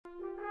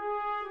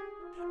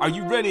Are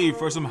you ready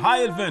for some high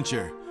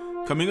adventure?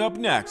 Coming up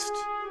next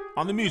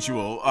on the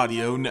Mutual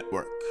Audio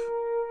Network.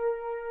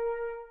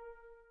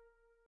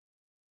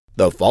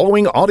 The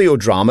following audio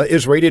drama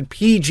is rated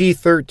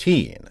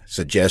PG-13,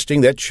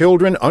 suggesting that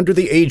children under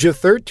the age of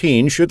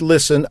 13 should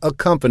listen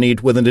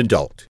accompanied with an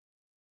adult.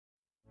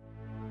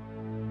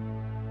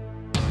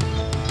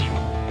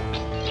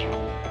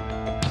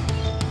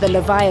 The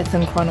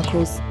Leviathan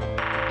Chronicles.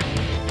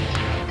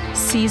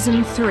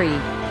 Season 3.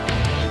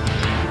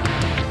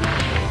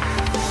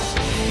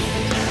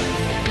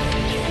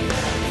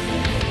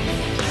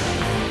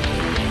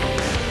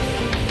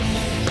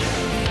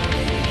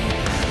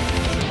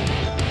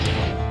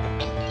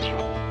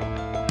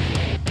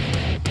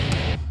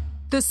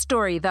 The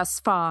story thus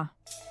far.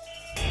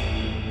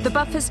 The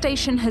buffer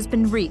station has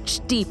been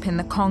reached deep in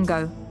the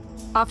Congo.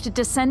 After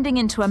descending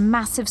into a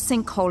massive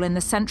sinkhole in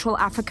the Central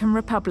African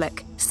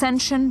Republic,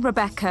 Senshin,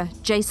 Rebecca,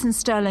 Jason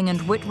Sterling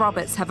and Whit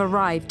Roberts have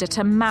arrived at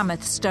a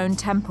mammoth stone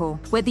temple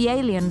where the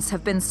aliens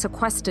have been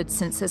sequestered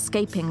since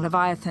escaping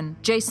Leviathan.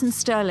 Jason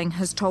Sterling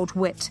has told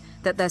Whit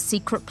that their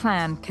secret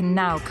plan can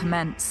now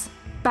commence.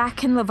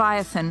 Back in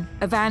Leviathan,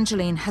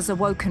 Evangeline has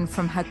awoken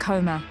from her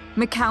coma.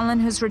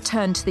 McAllen has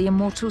returned to the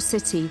Immortal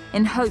City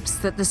in hopes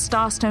that the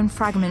Starstone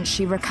fragment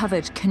she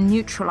recovered can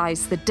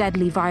neutralize the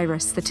deadly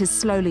virus that is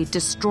slowly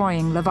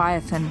destroying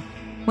Leviathan.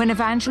 When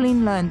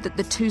Evangeline learned that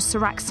the two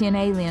Syraxian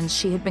aliens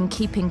she had been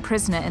keeping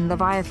prisoner in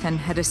Leviathan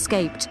had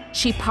escaped,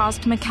 she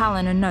passed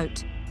McAllen a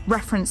note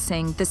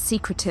referencing the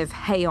secretive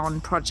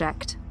Heion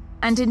project.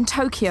 And in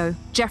Tokyo,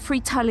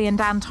 Jeffrey Tully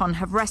and Anton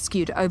have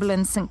rescued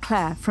Oberlin St.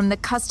 Clair from the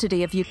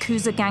custody of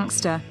Yakuza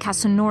gangster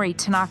Kasunori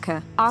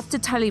Tanaka. After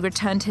Tully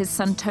returned his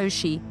son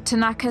Toshi,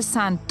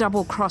 Tanaka-san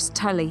double-crossed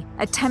Tully,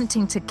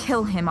 attempting to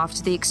kill him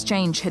after the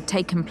exchange had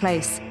taken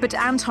place. But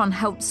Anton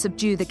helped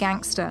subdue the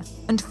gangster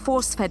and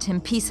force-fed him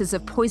pieces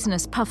of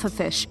poisonous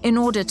pufferfish in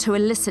order to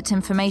elicit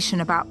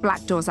information about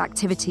Black Door's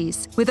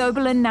activities. With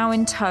Oberlin now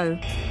in tow,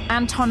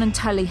 Anton and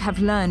Tully have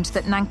learned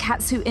that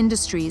Nankatsu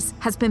Industries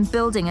has been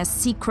building a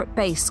secret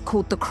base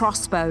called the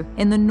Crossbow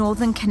in the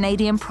northern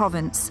Canadian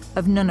province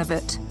of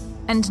Nunavut.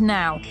 And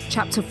now,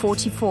 Chapter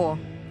 44,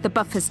 The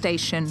Buffer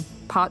Station,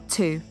 Part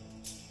 2.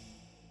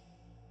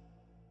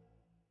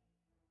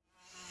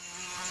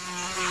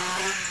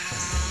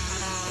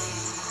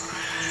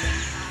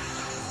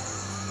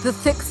 The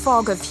thick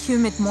fog of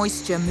humid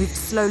moisture moved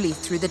slowly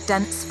through the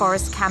dense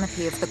forest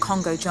canopy of the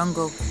Congo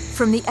jungle.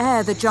 From the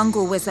air, the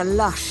jungle was a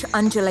lush,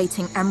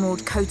 undulating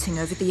emerald coating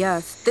over the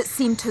earth that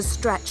seemed to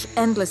stretch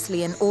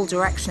endlessly in all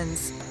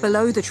directions.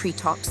 Below the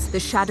treetops, the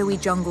shadowy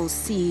jungle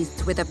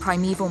seethed with a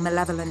primeval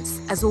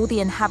malevolence as all the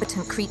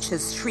inhabitant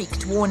creatures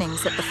shrieked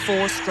warnings at the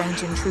four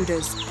strange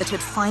intruders that had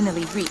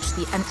finally reached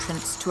the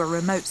entrance to a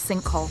remote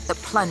sinkhole that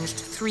plunged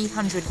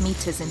 300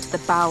 meters into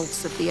the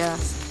bowels of the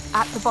earth.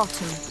 At the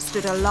bottom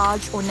stood a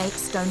large, ornate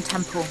stone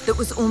temple that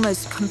was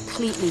almost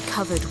completely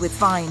covered with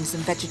vines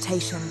and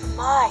vegetation.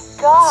 My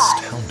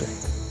God! Astounding.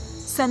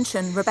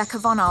 Senshin, Rebecca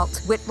Von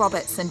Alt, Whit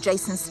Roberts, and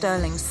Jason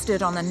Sterling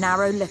stood on the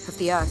narrow lip of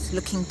the earth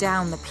looking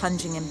down the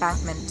plunging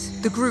embankment.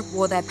 The group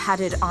wore their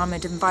padded,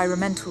 armored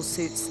environmental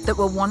suits that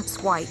were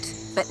once white,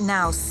 but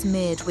now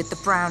smeared with the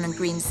brown and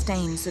green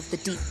stains of the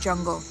deep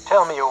jungle.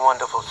 Tell me your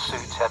wonderful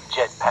suits have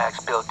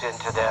jetpacks built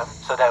into them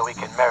so that we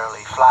can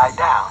merrily fly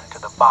down to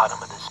the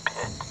bottom of this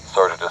pit.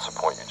 Sorry to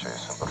disappoint you,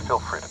 Jason, but feel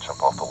free to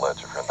jump off the ledge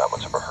if you're in that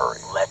much of a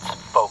hurry. Let's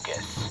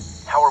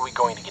focus. How are we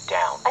going to get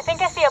down? I think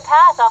I see a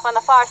path off on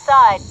the far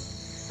side.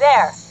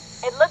 There.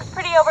 It looks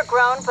pretty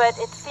overgrown, but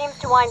it seems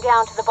to wind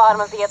down to the bottom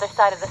of the other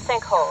side of the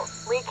sinkhole.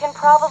 We can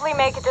probably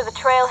make it to the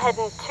trailhead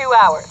in 2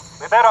 hours.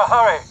 We better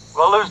hurry.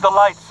 We'll lose the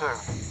light soon.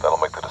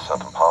 That'll make the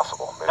descent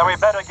impossible. Maybe... Then we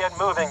better get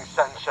moving,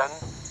 Senshin.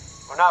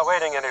 We're not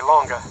waiting any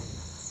longer.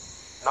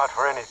 Not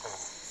for anything.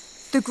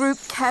 The group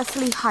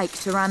carefully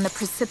hiked around the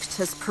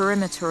precipitous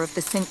perimeter of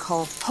the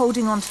sinkhole,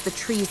 holding onto the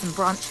trees and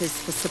branches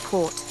for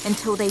support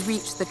until they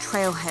reached the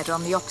trailhead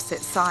on the opposite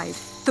side.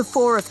 The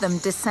four of them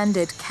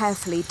descended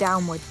carefully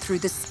downward through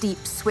the steep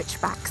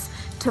switchbacks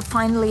to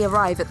finally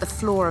arrive at the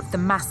floor of the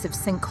massive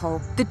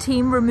sinkhole. The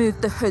team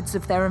removed the hoods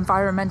of their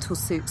environmental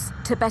suits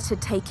to better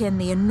take in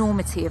the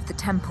enormity of the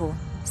temple.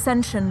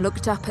 Senshin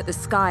looked up at the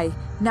sky,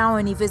 now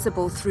only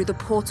visible through the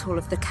portal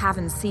of the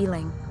cavern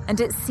ceiling, and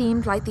it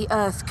seemed like the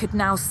earth could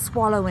now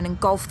swallow and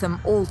engulf them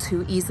all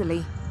too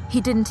easily. He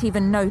didn't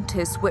even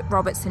notice Whit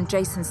Roberts and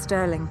Jason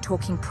Sterling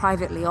talking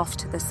privately off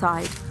to the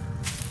side.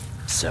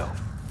 So,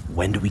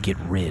 when do we get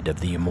rid of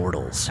the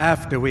Immortals?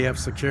 After we have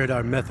secured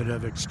our method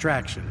of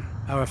extraction.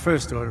 Our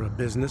first order of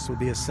business will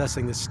be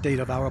assessing the state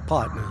of our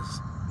partners.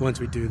 Once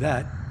we do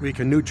that, we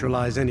can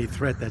neutralize any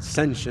threat that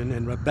Senshin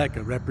and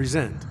Rebecca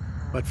represent.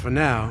 But for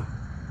now,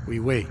 we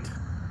wait.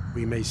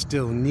 We may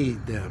still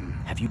need them.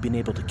 Have you been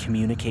able to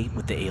communicate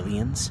with the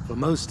aliens? For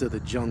most of the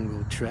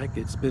jungle trek,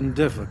 it's been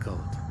difficult.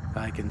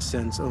 I can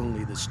sense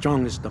only the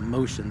strongest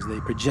emotions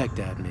they project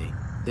at me.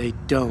 They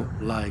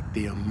don't like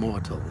the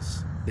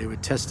Immortals. They were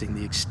testing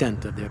the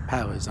extent of their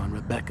powers on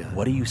Rebecca.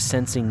 What are you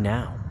sensing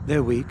now?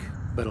 They're weak,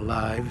 but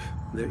alive.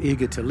 They're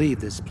eager to leave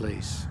this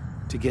place,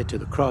 to get to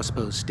the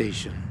Crossbow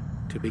Station,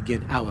 to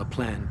begin our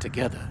plan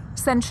together.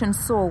 Senshin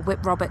saw Whit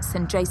Roberts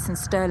and Jason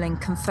Sterling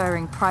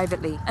conferring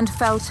privately and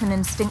felt an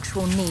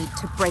instinctual need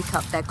to break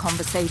up their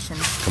conversation.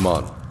 Come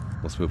on,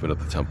 let's move into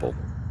the temple.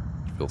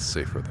 It feels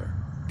safer there.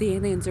 The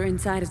aliens are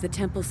inside of the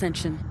temple,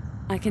 Senshin.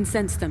 I can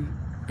sense them,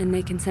 and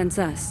they can sense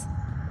us.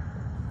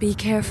 Be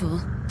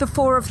careful. The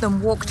four of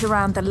them walked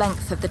around the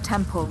length of the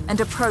temple and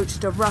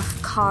approached a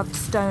rough carved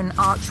stone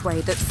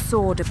archway that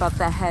soared above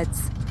their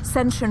heads.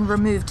 Senshin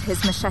removed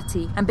his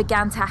machete and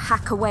began to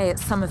hack away at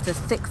some of the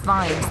thick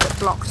vines that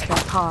blocked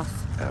their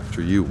path.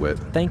 After you, Whit.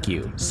 Thank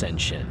you,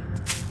 Senshin.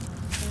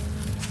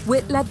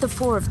 Whit led the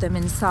four of them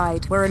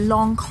inside, where a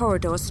long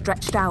corridor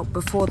stretched out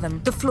before them.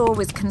 The floor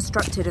was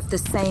constructed of the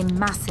same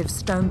massive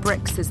stone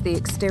bricks as the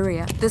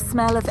exterior. The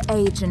smell of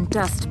age and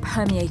dust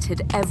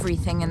permeated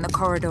everything in the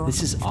corridor.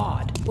 This is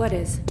odd. What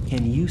is?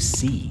 Can you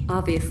see?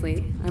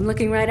 Obviously. I'm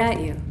looking right at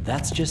you.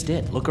 That's just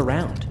it. Look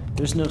around.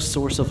 There's no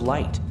source of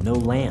light, no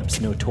lamps,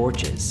 no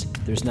torches.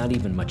 There's not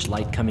even much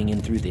light coming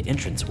in through the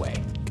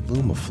entranceway.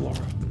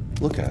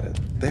 Lumiflora. Look at it.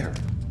 There.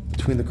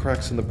 Between the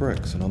cracks in the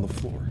bricks and on the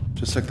floor.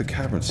 Just like the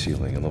cavern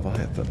ceiling in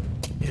Leviathan.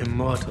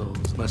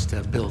 Immortals must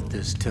have built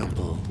this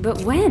temple.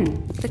 But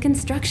when? The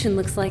construction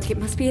looks like it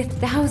must be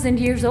 1,000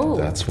 years old.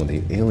 That's when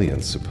the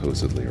aliens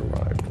supposedly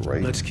arrived,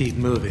 right? Let's keep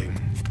moving.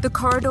 The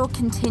corridor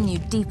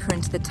continued deeper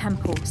into the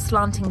temple,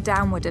 slanting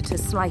downward at a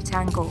slight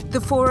angle.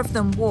 The four of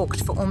them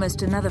walked for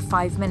almost another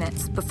 5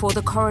 minutes before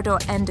the corridor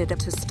ended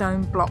at a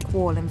stone block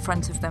wall in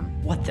front of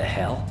them. What the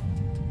hell?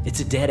 It's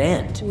a dead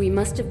end. We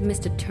must have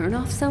missed a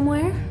turnoff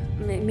somewhere?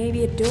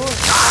 Maybe a door.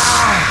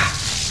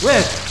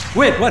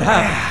 Whit, what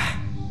happened?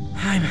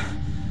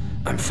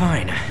 I'm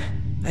fine.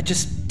 I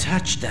just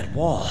touched that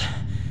wall,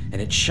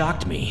 and it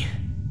shocked me.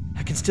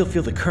 I can still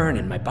feel the current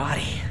in my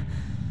body.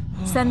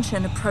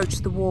 Senshin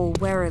approached the wall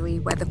warily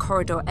where the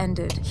corridor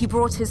ended. He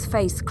brought his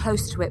face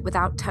close to it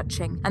without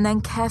touching, and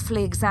then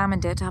carefully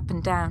examined it up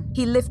and down.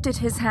 He lifted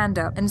his hand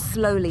up and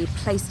slowly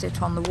placed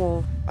it on the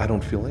wall. I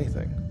don't feel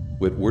anything.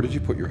 Whit, where did you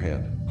put your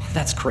hand?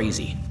 That's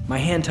crazy. My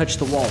hand touched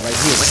the wall right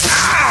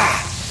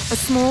here. A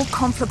small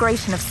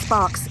conflagration of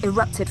sparks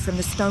erupted from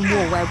the stone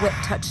wall where Whit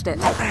touched it,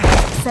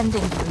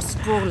 sending him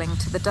sprawling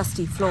to the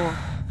dusty floor.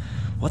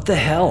 What the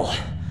hell?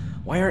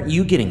 Why aren't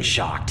you getting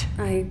shocked?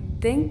 I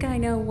think I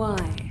know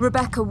why.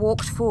 Rebecca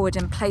walked forward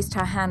and placed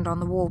her hand on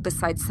the wall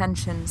beside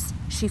Senshin's.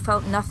 She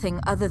felt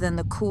nothing other than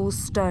the cool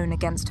stone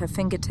against her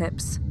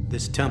fingertips.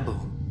 This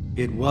temple,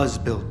 it was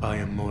built by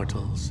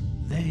immortals.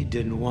 They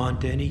didn't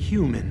want any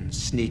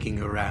humans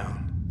sneaking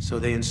around, so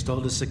they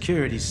installed a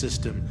security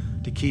system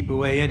to keep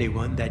away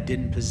anyone that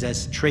didn't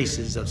possess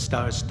traces of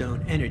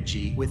Starstone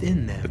energy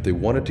within them. If they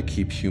wanted to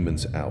keep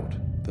humans out,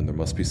 then there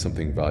must be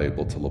something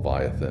valuable to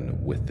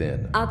Leviathan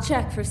within. I'll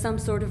check for some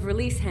sort of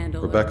release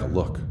handle. Rebecca,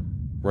 look.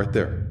 Right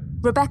there.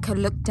 Rebecca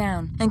looked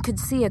down and could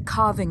see a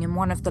carving in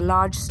one of the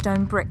large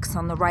stone bricks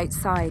on the right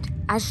side.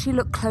 As she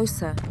looked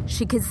closer,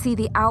 she could see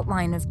the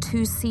outline of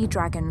two sea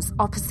dragons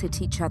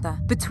opposite each other.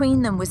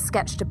 Between them was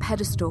sketched a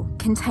pedestal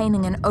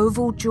containing an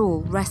oval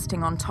jewel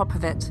resting on top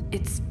of it.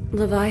 It's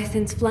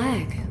Leviathan's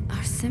flag,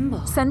 our symbol.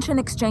 Senshin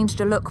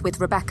exchanged a look with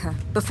Rebecca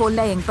before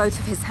laying both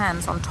of his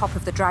hands on top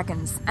of the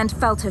dragons and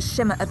felt a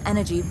shimmer of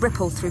energy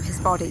ripple through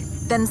his body.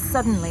 Then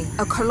suddenly,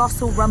 a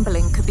colossal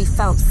rumbling could be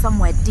felt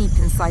somewhere deep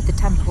inside the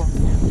temple.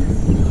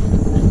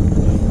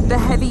 The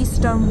heavy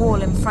stone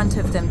wall in front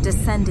of them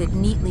descended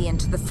neatly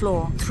into the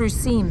floor through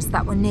seams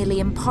that were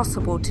nearly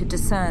impossible to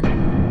discern.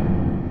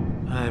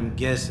 I'm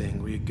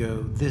guessing we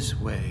go this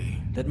way.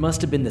 That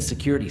must have been the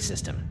security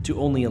system to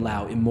only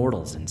allow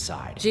immortals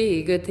inside.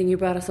 Gee, good thing you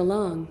brought us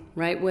along,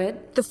 right,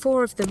 Whit? The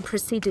four of them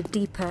proceeded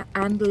deeper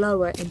and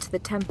lower into the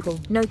temple,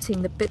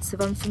 noting that bits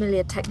of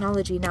unfamiliar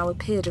technology now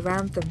appeared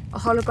around them. A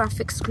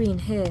holographic screen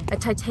here, a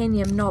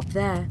titanium knob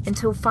there,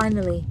 until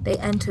finally they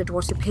entered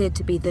what appeared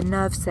to be the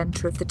nerve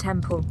center of the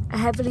temple. A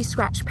heavily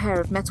scratched pair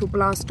of metal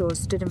blast doors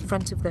stood in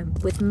front of them,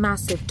 with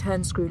massive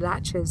turn-screw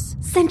latches.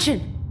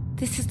 Senshin!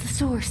 This is the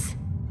source.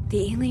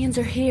 The aliens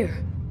are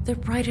here. They're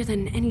brighter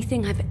than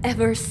anything I've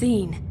ever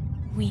seen.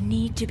 We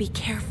need to be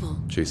careful.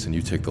 Jason,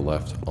 you take the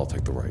left, I'll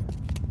take the right.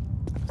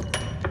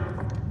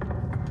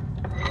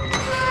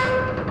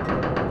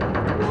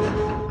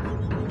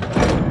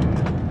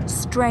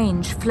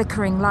 Strange,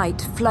 flickering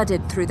light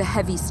flooded through the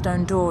heavy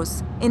stone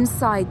doors.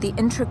 Inside, the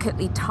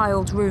intricately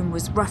tiled room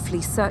was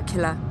roughly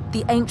circular.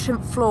 The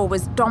ancient floor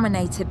was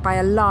dominated by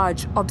a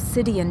large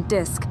obsidian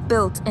disc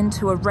built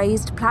into a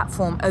raised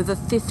platform over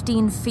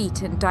 15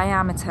 feet in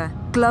diameter.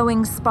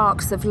 Glowing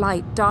sparks of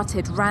light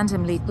darted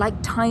randomly like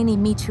tiny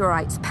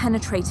meteorites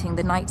penetrating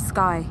the night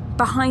sky.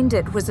 Behind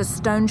it was a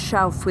stone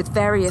shelf with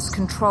various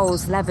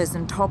controls, levers,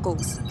 and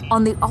toggles.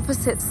 On the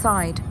opposite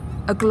side,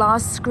 a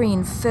glass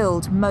screen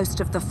filled most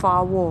of the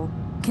far wall,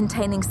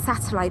 containing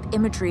satellite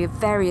imagery of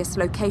various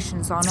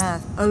locations on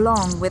Earth,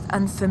 along with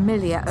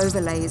unfamiliar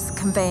overlays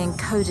conveying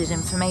coded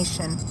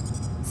information.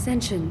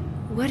 Senshin,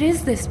 what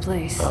is this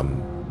place?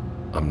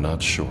 I'm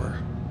not sure.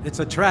 It's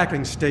a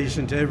tracking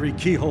station to every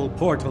keyhole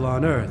portal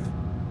on Earth.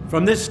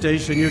 From this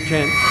station, you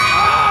can...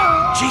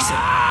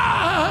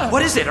 Jason!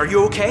 What is it? Are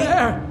you okay?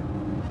 There!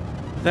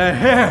 They're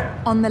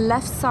here! On the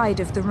left side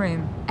of the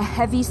room, a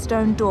heavy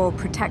stone door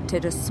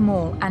protected a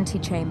small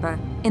antechamber.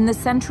 In the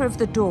center of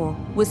the door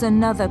was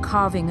another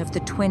carving of the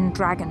twin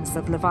dragons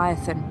of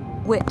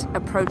Leviathan. Wit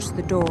approached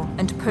the door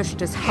and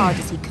pushed as hard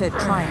as he could,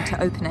 trying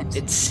to open it.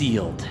 It's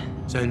sealed.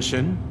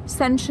 Senshin?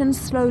 Senshin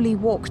slowly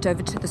walked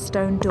over to the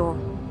stone door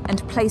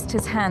and placed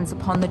his hands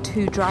upon the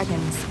two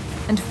dragons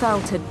and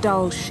felt a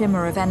dull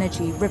shimmer of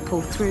energy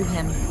ripple through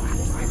him.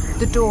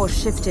 The door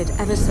shifted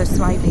ever so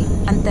slightly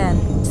and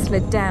then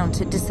slid down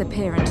to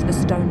disappear into the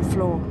stone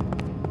floor.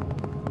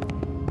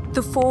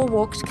 The four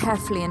walked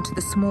carefully into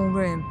the small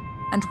room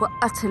and were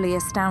utterly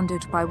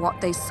astounded by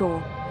what they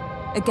saw.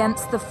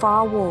 Against the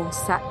far wall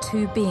sat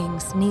two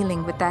beings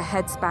kneeling with their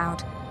heads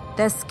bowed.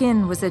 Their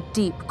skin was a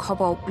deep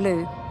cobalt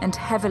blue and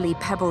heavily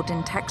pebbled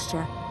in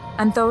texture,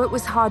 and though it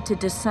was hard to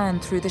discern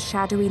through the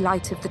shadowy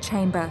light of the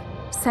chamber,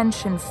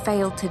 Senshin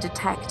failed to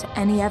detect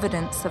any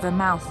evidence of a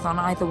mouth on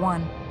either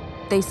one.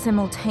 They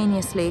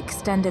simultaneously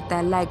extended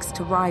their legs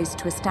to rise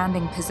to a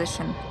standing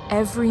position.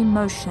 Every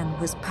motion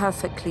was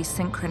perfectly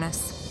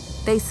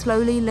synchronous. They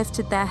slowly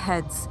lifted their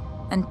heads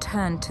and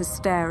turned to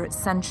stare at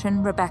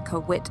Senshin, Rebecca,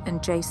 Wit,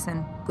 and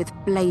Jason with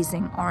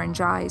blazing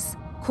orange eyes.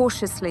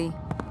 Cautiously,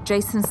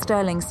 Jason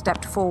Sterling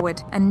stepped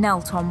forward and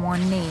knelt on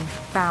one knee,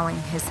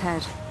 bowing his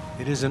head.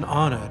 It is an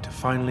honor to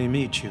finally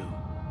meet you.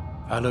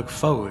 I look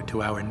forward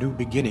to our new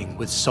beginning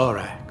with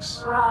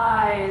Sorax.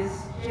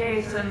 Rise,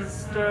 Jason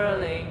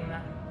Sterling.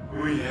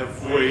 We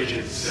have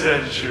waited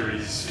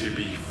centuries to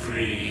be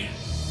free.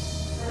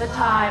 The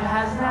time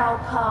has now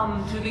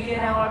come to begin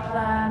our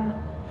plan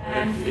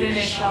and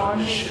finish our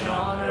mission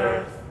on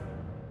Earth.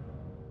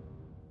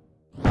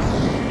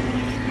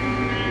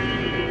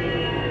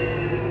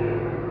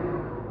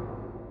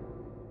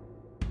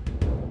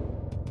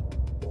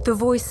 The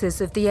voices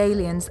of the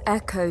aliens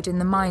echoed in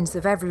the minds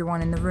of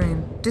everyone in the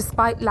room.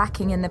 Despite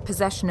lacking in the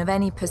possession of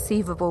any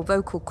perceivable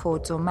vocal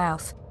cords or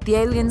mouth, the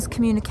aliens'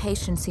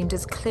 communication seemed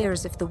as clear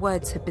as if the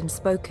words had been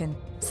spoken.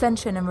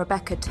 Senshin and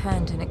Rebecca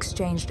turned and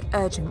exchanged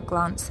urgent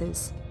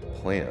glances.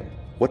 Plan?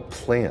 What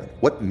plan?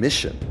 What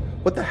mission?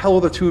 What the hell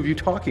are the two of you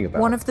talking about?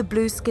 One of the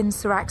blue-skinned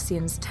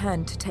Soraxians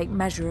turned to take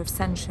measure of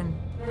Senshin.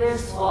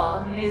 This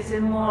one is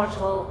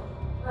immortal,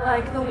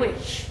 like the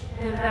witch,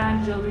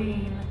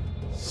 Evangeline.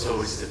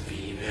 So is the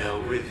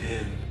female with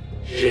him,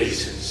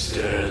 Jason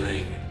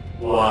Sterling.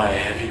 Why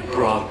have you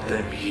brought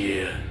them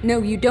here?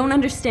 No, you don't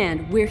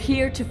understand. We're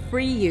here to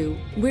free you.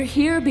 We're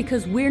here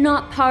because we're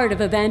not part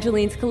of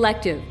Evangeline's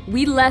collective.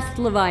 We left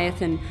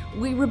Leviathan.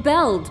 We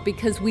rebelled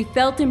because we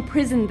felt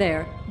imprisoned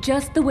there,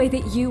 just the way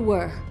that you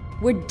were.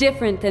 We're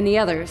different than the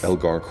others.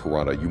 Elgar and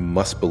Karana, you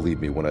must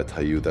believe me when I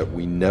tell you that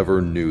we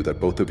never knew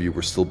that both of you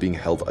were still being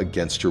held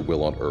against your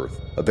will on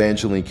Earth.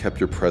 Evangeline kept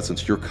your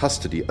presence, your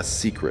custody, a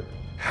secret.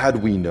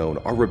 Had we known,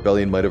 our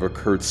rebellion might have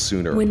occurred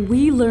sooner. When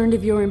we learned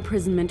of your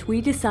imprisonment,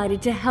 we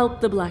decided to help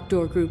the Black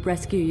Door Group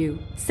rescue you.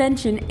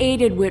 Senshin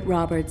aided Wit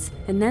Roberts,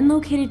 and then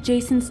located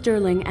Jason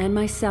Sterling and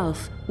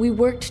myself. We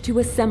worked to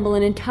assemble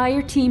an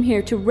entire team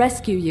here to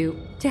rescue you,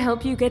 to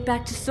help you get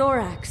back to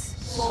Sorax.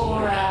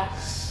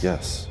 Sorax.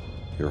 Yes,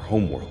 your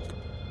homeworld.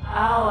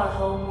 Our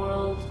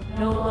homeworld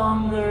no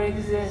longer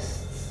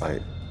exists. I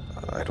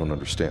don't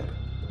understand.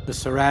 The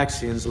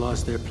Soraxians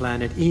lost their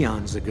planet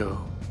eons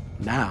ago.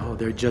 Now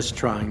they're just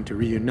trying to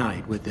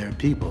reunite with their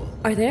people.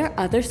 Are there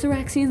other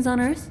Soraxians on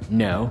Earth?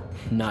 No,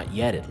 not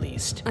yet at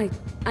least.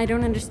 I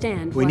don't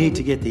understand. We need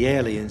to get the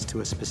aliens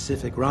to a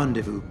specific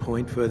rendezvous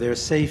point for their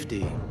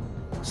safety.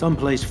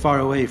 Someplace far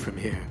away from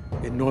here,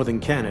 in northern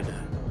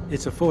Canada.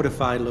 It's a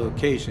fortified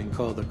location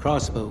called the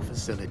Crossbow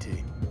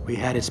Facility. We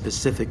had it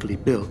specifically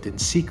built in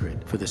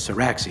secret for the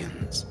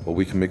Soraxians. Well,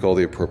 we can make all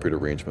the appropriate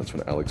arrangements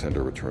when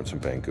Alexander returns from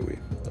Bangui.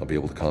 I'll be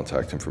able to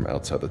contact him from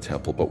outside the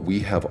temple, but we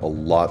have a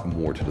lot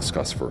more to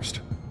discuss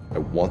first. I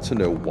want to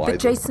know why...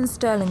 But Jason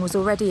Sterling was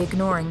already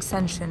ignoring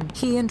Senshin.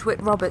 He and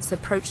Wit Roberts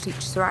approached each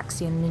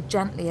Soraxian and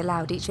gently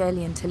allowed each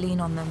alien to lean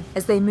on them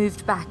as they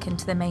moved back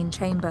into the main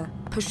chamber,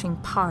 pushing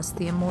past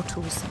the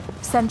Immortals.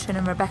 Senshin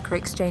and Rebecca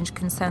exchanged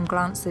concerned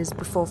glances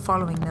before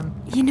following them.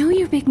 You know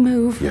your big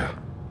move? Yeah.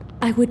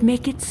 I would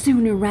make it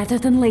sooner rather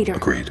than later.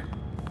 Agreed.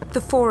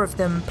 The four of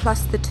them,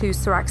 plus the two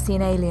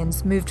Soraxian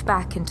aliens, moved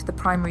back into the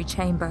primary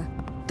chamber.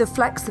 The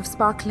flecks of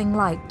sparkling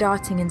light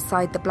darting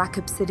inside the black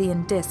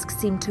obsidian disc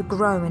seemed to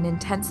grow in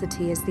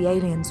intensity as the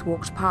aliens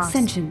walked past.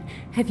 Senshin,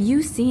 have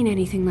you seen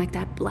anything like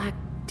that black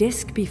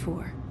disc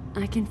before?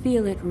 I can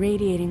feel it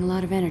radiating a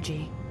lot of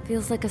energy.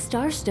 Feels like a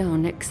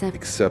starstone, except...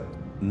 Except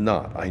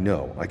not, I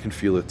know. I can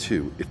feel it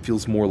too. It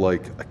feels more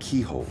like a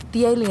keyhole.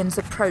 The aliens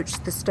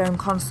approached the stone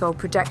console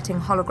projecting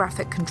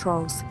holographic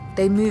controls.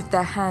 They moved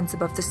their hands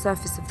above the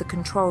surface of the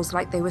controls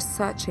like they were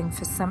searching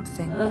for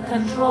something. The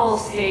control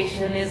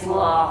station is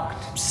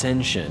locked.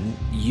 Senshin,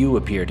 you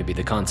appear to be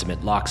the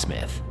consummate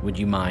locksmith. Would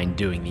you mind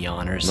doing the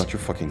honors? Not your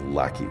fucking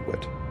lackey,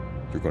 Wit.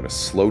 You're going to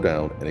slow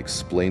down and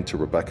explain to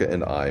Rebecca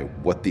and I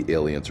what the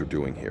aliens are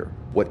doing here.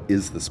 What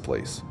is this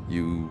place?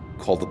 You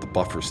called it the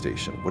buffer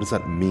station. What does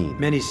that mean?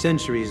 Many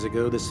centuries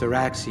ago, the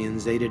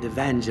Soraxians aided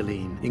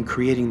Evangeline in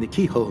creating the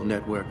Keyhole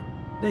Network.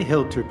 They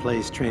helped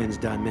replace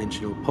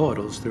trans-dimensional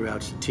portals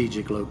throughout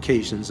strategic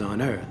locations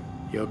on Earth.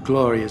 Your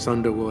glorious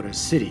underwater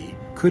city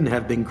couldn't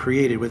have been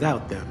created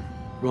without them.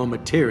 Raw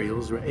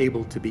materials were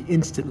able to be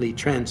instantly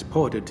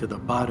transported to the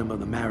bottom of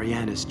the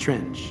Marianas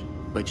Trench.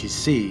 But you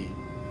see,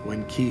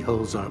 when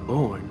keyholes are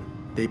born,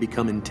 they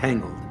become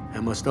entangled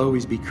and must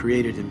always be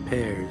created in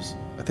pairs.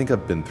 I think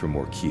I've been through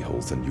more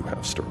keyholes than you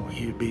have, Sterling.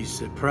 You'd be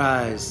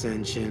surprised,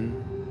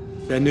 Senshin.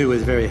 Bennu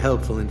was very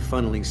helpful in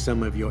funneling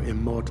some of your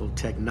immortal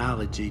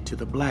technology to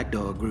the Black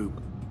Door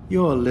Group.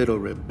 Your little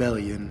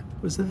rebellion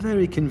was a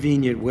very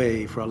convenient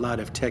way for a lot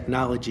of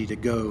technology to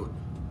go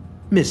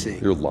missing.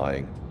 You're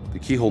lying. The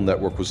Keyhole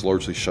network was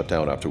largely shut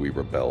down after we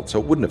rebelled, so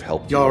it wouldn't have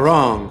helped you. You're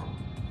wrong.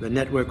 The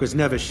network was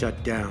never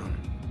shut down.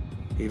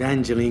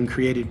 Evangeline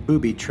created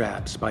booby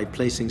traps by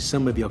placing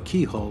some of your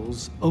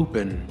keyholes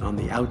open on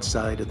the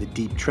outside of the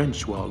deep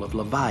trench wall of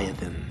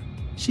Leviathan.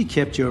 She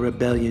kept your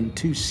rebellion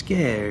too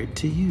scared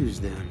to use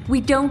them. We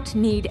don't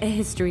need a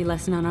history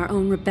lesson on our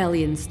own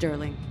rebellion,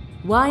 Sterling.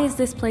 Why is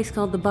this place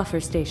called the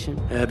Buffer Station?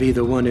 Have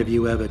either one of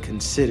you ever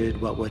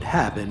considered what would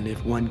happen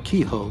if one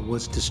keyhole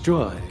was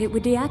destroyed? It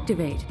would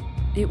deactivate.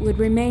 It would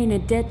remain a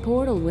dead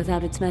portal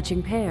without its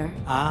matching pair.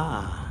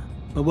 Ah,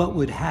 but what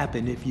would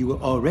happen if you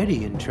were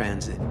already in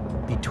transit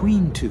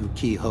between two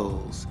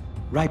keyholes,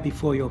 right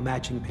before your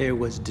matching pair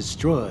was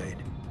destroyed?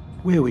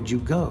 Where would you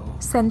go?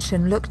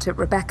 Senshin looked at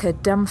Rebecca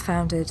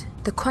dumbfounded.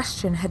 The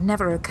question had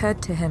never occurred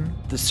to him.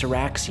 The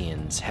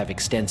Syraxians have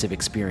extensive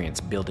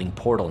experience building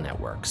portal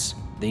networks.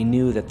 They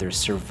knew that their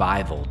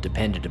survival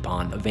depended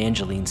upon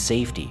Evangeline's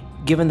safety.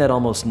 Given that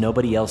almost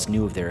nobody else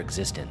knew of their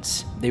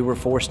existence, they were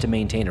forced to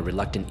maintain a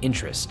reluctant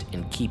interest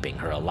in keeping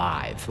her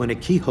alive. When a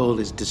keyhole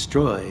is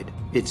destroyed,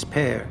 its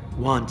pair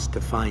wants to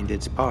find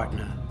its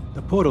partner.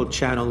 The portal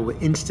channel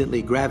will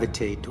instantly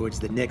gravitate towards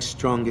the next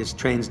strongest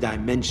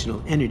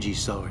transdimensional energy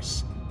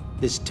source.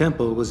 This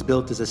temple was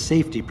built as a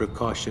safety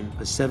precaution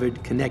for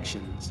severed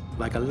connections,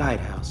 like a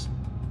lighthouse,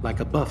 like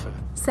a buffer.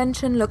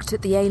 Senshin looked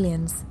at the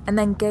aliens and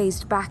then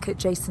gazed back at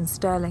Jason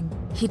Sterling.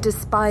 He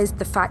despised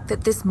the fact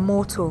that this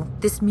mortal,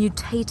 this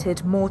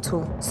mutated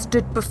mortal,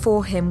 stood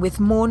before him with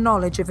more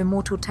knowledge of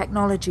immortal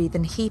technology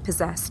than he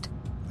possessed.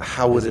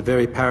 How was a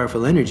very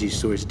powerful energy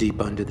source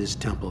deep under this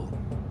temple?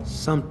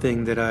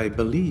 Something that I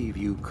believe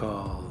you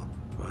call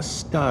a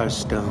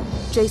starstone.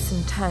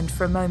 Jason turned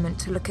for a moment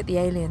to look at the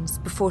aliens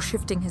before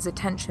shifting his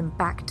attention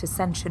back to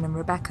Senshin and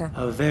Rebecca.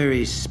 A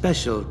very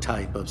special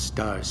type of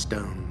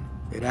starstone.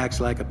 It acts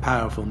like a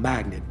powerful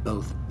magnet,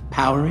 both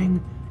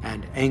powering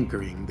and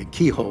anchoring the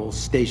keyholes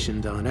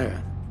stationed on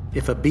Earth.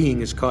 If a being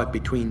is caught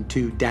between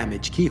two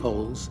damaged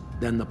keyholes,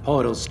 then the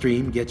portal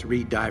stream gets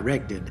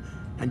redirected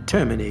and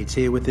terminates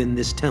here within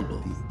this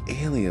temple.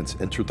 The aliens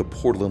entered the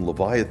portal in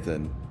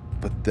Leviathan,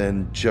 but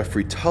then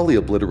Jeffrey Tully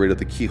obliterated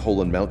the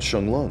keyhole in Mount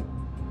Shunglung.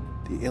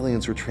 The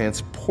aliens were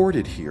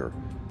transported here.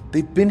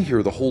 They've been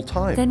here the whole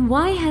time. Then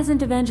why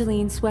hasn't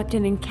Evangeline swept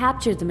in and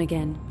captured them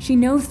again? She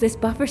knows this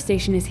buffer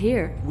station is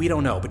here. We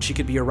don't know, but she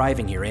could be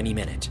arriving here any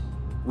minute.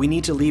 We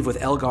need to leave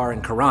with Elgar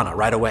and Karana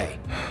right away.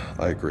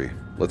 I agree.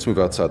 Let's move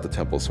outside the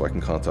temple so I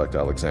can contact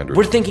Alexander.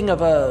 We're thinking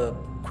of a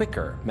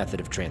quicker method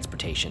of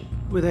transportation.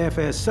 With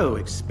airfare so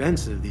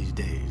expensive these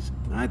days,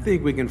 I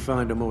think we can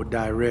find a more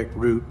direct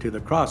route to the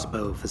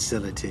Crossbow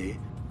facility.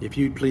 If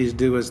you'd please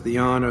do us the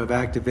honor of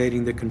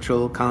activating the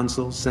control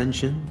console,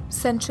 Senshin.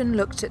 Senshin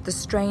looked at the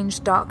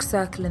strange dark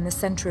circle in the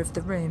center of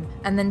the room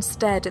and then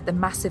stared at the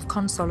massive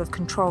console of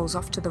controls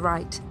off to the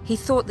right. He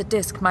thought the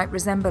disc might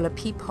resemble a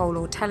peephole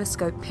or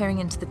telescope peering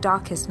into the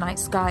darkest night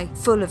sky,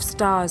 full of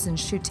stars and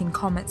shooting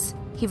comets.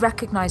 He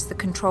recognized the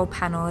control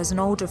panel as an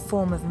older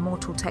form of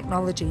immortal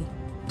technology.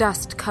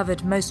 Dust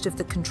covered most of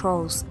the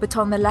controls, but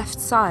on the left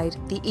side,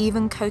 the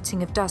even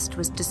coating of dust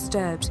was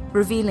disturbed,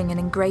 revealing an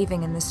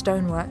engraving in the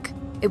stonework.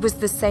 It was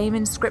the same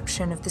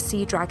inscription of the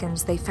sea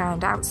dragons they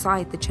found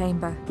outside the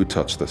chamber. Who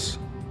touched this?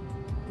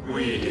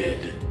 We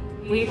did.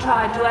 We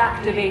tried to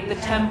activate the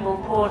temple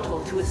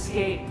portal to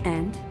escape.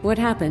 And what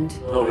happened?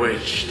 A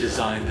witch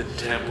designed the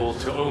temple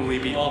to only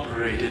be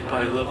operated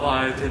by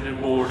Leviathan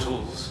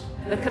immortals.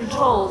 The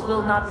controls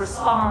will not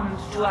respond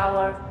to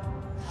our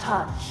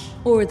touch.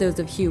 Or those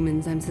of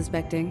humans, I'm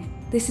suspecting.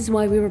 This is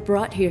why we were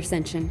brought here,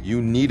 Senshin.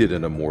 You needed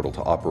an immortal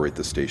to operate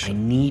the I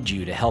station. need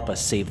you to help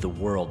us save the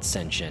world,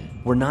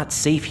 Senshin. We're not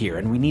safe here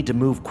and we need to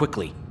move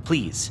quickly.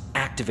 Please,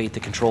 activate the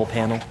control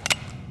panel.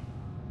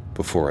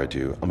 Before I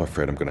do, I'm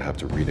afraid I'm going to have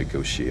to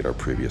renegotiate our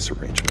previous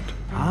arrangement.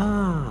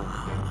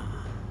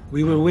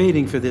 We were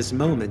waiting for this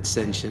moment,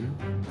 Senshin.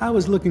 I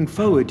was looking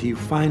forward to you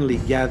finally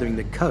gathering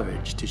the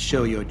courage to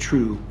show your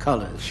true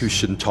colors. You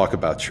shouldn't talk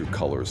about true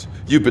colors.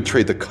 You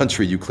betrayed the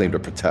country you claim to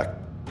protect.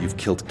 You've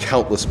killed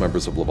countless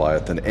members of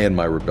Leviathan and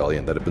my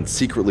rebellion that have been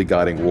secretly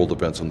guiding world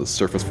events on the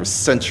surface for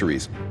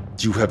centuries.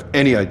 Do you have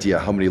any idea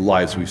how many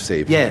lives we've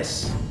saved?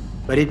 Yes,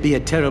 but it'd be a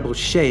terrible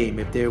shame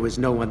if there was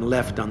no one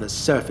left on the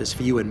surface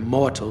for you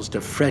immortals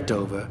to fret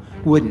over,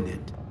 wouldn't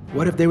it?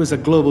 What if there was a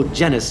global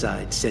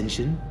genocide,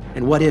 Senshin?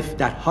 And what if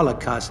that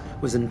Holocaust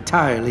was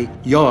entirely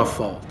your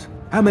fault?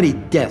 How many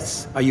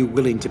deaths are you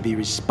willing to be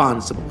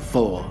responsible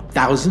for?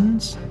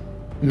 Thousands?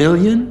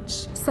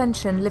 Millions?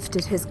 Senshin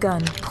lifted his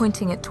gun,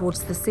 pointing it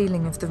towards the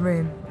ceiling of the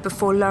room,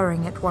 before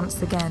lowering it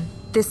once again,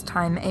 this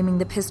time aiming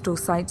the pistol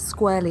sight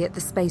squarely at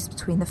the space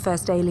between the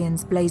first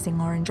alien's blazing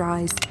orange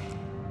eyes.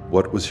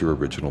 What was your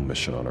original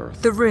mission on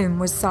Earth? The room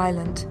was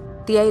silent.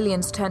 The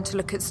aliens turned to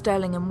look at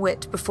Sterling and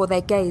Wit before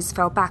their gaze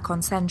fell back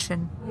on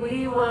Senshin.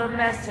 We were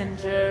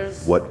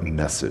messengers. What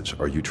message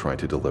are you trying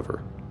to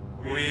deliver?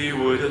 We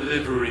were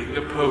delivering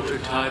the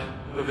prototype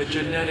of a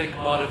genetic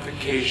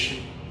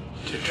modification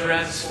to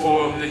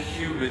transform the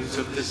humans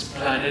of this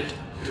planet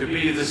to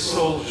be the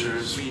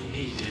soldiers we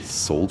needed.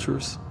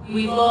 Soldiers?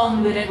 We've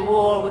long been at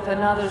war with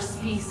another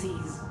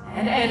species,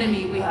 an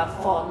enemy we have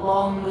fought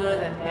longer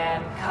than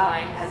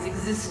mankind has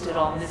existed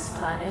on this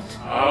planet.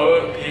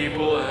 Our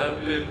people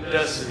have been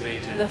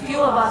decimated. The few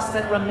of us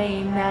that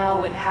remain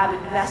now inhabit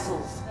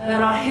vessels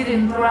that are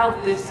hidden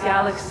throughout this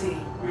galaxy.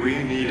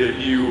 We need a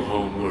new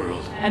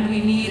homeworld. And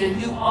we need a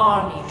new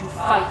army to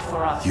fight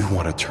for us. You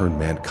want to turn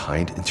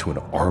mankind into an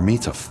army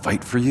to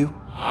fight for you?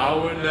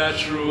 Our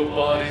natural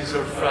bodies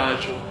are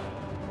fragile.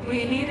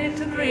 We needed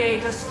to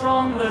create a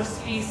stronger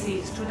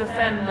species to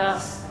defend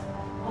us.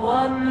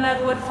 One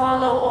that would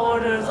follow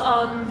orders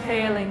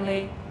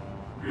unfailingly.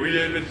 We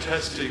have been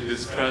testing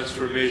this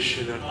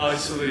transformation on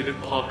isolated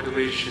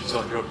populations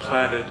on your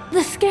planet. The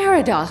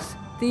Scaradoth,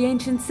 the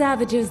ancient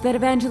savages that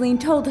Evangeline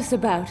told us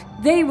about.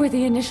 They were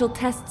the initial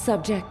test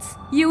subjects.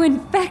 You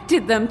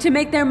infected them to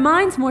make their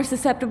minds more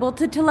susceptible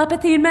to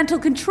telepathy and mental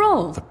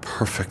control. The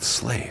perfect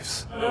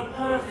slaves. The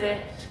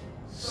perfect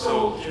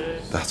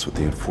soldiers. That's what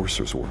the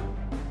Enforcers were.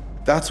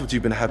 That's what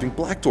you've been having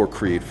Black Door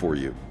create for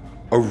you.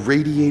 A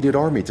radiated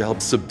army to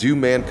help subdue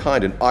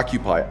mankind and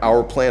occupy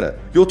our planet.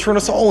 You'll turn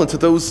us all into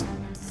those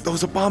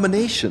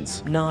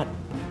abominations. Not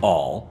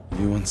all.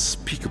 You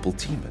unspeakable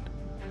demon.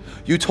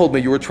 You told me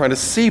you were trying to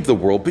save the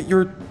world, but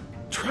you're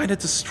trying to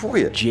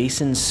destroy it.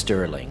 Jason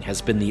Sterling has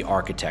been the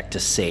architect to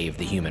save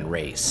the human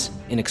race.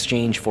 In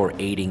exchange for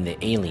aiding the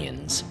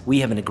aliens, we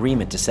have an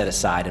agreement to set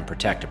aside and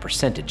protect a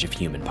percentage of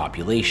human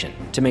population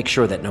to make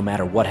sure that no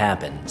matter what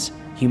happens,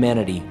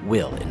 humanity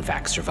will in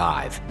fact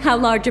survive. How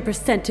large a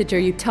percentage are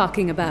you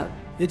talking about?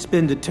 It's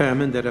been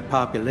determined that a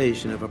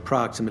population of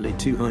approximately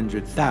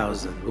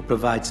 200,000 will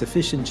provide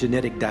sufficient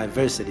genetic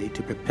diversity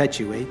to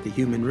perpetuate the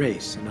human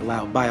race and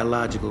allow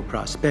biological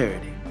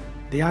prosperity.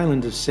 The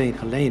island of St.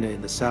 Helena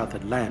in the South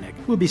Atlantic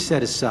will be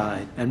set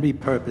aside and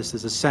repurposed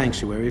as a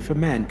sanctuary for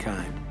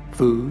mankind.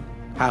 Food,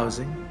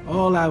 housing,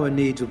 all our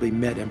needs will be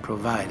met and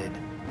provided.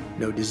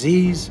 No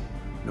disease,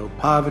 no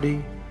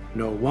poverty,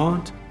 no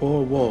want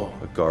or war.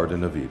 A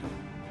Garden of Eden.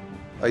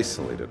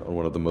 Isolated on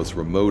one of the most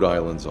remote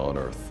islands on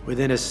Earth.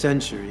 Within a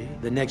century,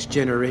 the next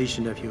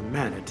generation of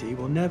humanity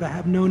will never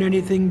have known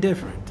anything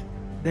different.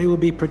 They will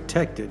be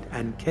protected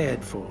and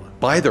cared for.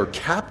 By their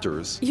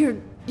captors? You're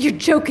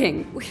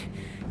joking.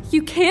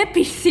 You can't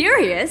be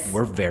serious.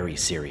 We're very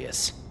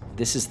serious.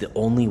 This is the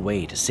only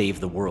way to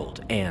save the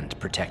world and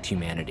protect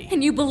humanity.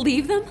 And you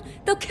believe them?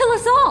 They'll kill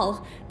us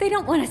all. They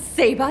don't want to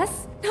save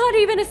us. Not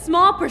even a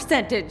small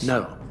percentage.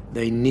 No,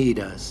 they need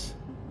us.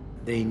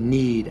 They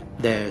need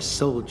their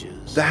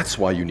soldiers. That's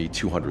why you need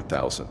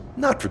 200,000.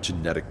 Not for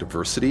genetic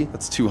diversity.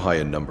 That's too high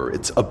a number.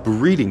 It's a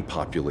breeding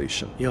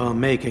population. You're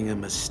making a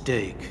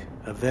mistake.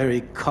 A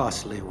very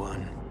costly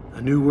one.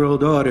 A new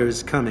world order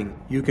is coming.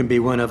 You can be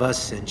one of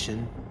us,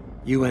 Senshin.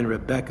 You and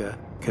Rebecca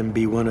can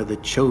be one of the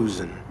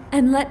chosen.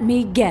 And let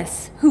me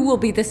guess, who will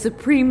be the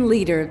supreme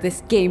leader of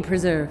this game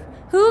preserve?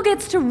 Who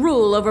gets to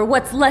rule over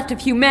what's left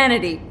of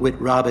humanity? Whit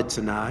Roberts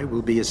and I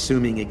will be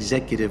assuming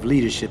executive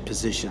leadership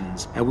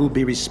positions, and we'll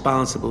be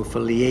responsible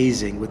for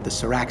liaising with the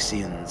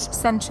Syraxians.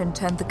 Senshin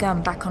turned the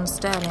gun back on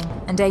Sterling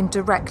and aimed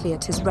directly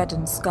at his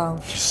reddened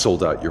skull. You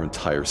sold out your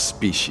entire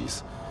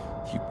species.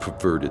 You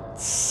perverted,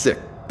 sick,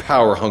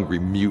 power-hungry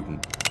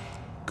mutant.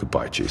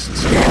 Goodbye, Jason.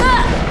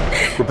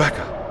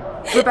 Rebecca.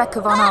 Rebecca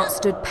Von Alt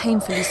stood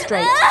painfully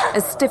straight,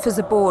 as stiff as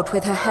a board,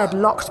 with her head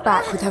locked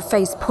back with her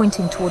face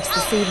pointing towards the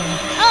ceiling.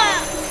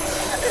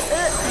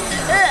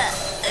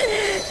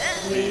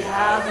 We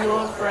have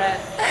your friend.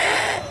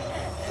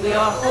 We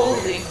are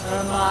holding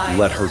her mind.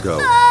 Let her go.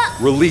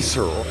 Release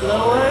her.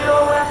 Lower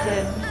your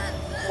weapon,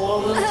 or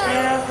we'll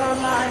tear her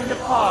mind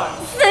apart.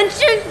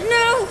 Senshin,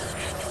 no!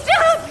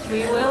 Stop!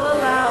 We will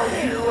allow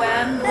you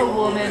and the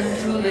woman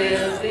to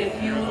live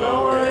if you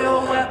lower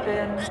your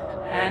weapon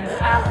and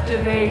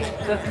activate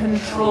the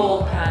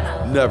control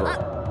panel.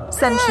 Never.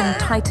 Senshin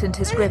tightened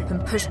his grip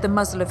and pushed the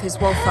muzzle of his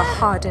Wolfer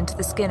hard into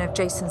the skin of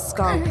Jason's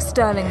skull.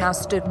 Sterling now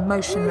stood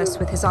motionless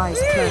with his eyes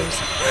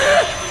closed.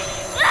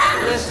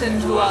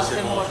 Listen to us,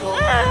 Immortal.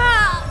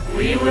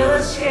 We will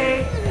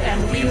escape,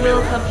 and we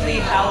will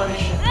complete our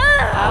mission.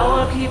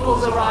 Our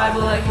people's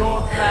arrival at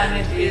your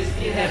planet is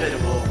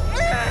inevitable.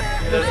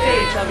 The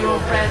fate of your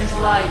friend's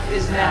life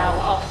is now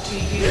up to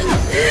you.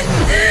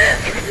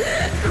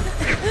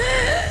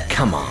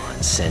 Come on,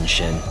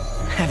 Senshin.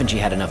 Haven't you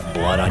had enough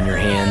blood on your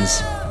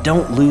hands?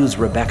 Don't lose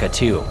Rebecca,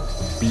 too.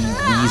 Be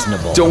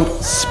reasonable.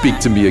 Don't speak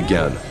to me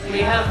again. We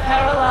have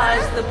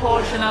paralyzed the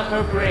portion of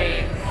her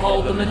brain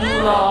called the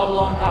medulla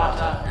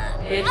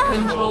oblongata. It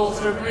controls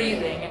her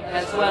breathing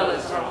as well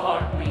as her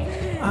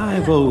heartbeat.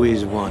 I've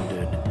always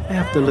wondered,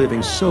 after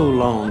living so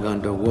long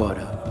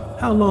underwater,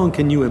 how long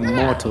can you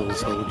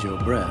immortals hold your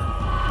breath?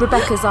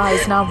 Rebecca's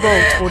eyes now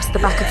rolled towards the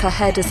back of her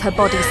head as her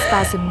body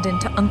spasmed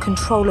into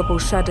uncontrollable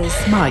shudders.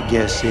 My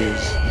guess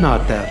is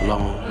not that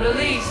long.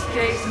 Release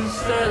Jason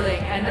Sterling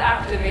and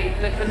activate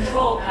the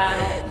control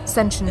panel.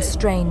 Senshin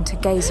strained to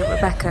gaze at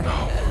Rebecca.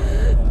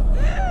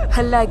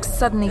 Her legs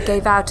suddenly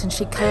gave out and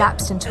she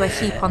collapsed into a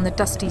heap on the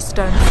dusty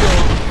stone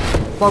floor.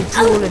 While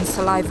drool and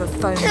saliva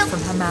foamed from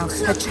her mouth,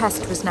 her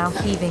chest was now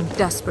heaving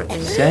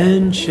desperately.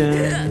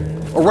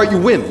 Senshin. All right, you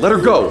win. Let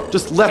her go.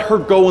 Just let her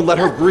go and let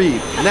her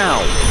breathe.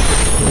 Now.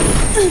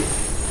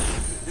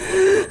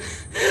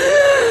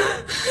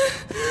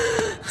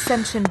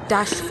 Senshin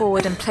dashed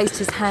forward and placed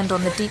his hand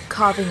on the deep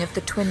carving of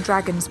the twin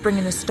dragons,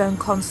 bringing the stone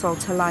console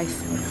to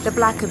life. The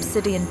black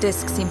obsidian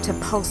disc seemed to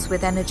pulse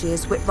with energy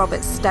as Whit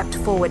Roberts stepped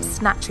forward,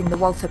 snatching the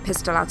Walther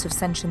pistol out of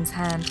Senshin's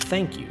hand.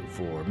 Thank you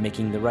for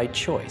making the right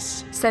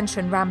choice.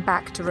 Senshin ran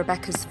back to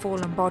Rebecca's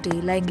fallen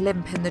body, laying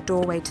limp in the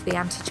doorway to the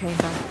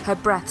antechamber. Her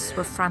breaths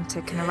were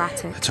frantic and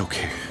erratic. It's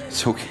okay,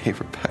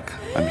 Rebecca.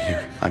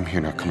 I'm here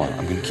now. Come on,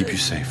 I'm gonna keep you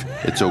safe.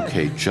 It's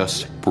okay,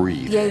 just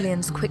breathe. The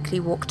aliens quickly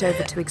walked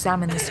over to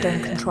examine the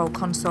stone control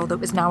console that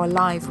was now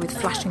alive with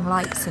flashing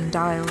lights and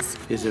dials.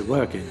 Is it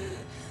working?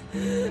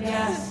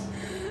 Yes.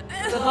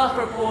 The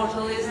buffer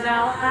portal is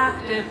now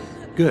active.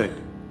 Good.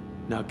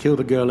 Now kill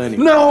the girl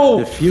anyway. No!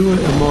 The fewer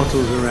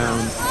immortals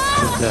around,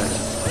 the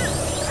better.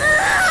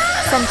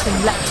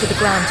 Senshin leapt to the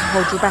ground to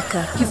hold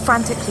Rebecca. He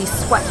frantically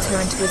swept her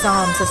into his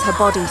arms as her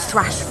body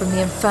thrashed from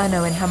the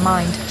inferno in her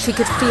mind. She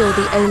could feel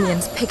the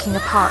aliens picking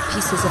apart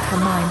pieces of her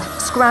mind,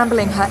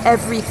 scrambling her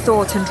every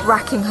thought and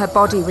racking her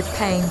body with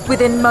pain.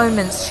 Within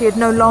moments, she had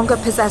no longer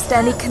possessed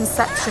any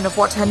conception of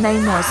what her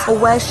name was, or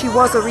where she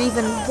was, or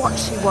even what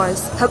she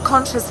was. Her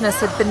consciousness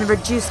had been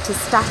reduced to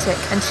static,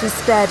 and she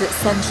stared at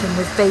Senshin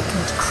with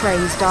vacant,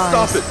 crazed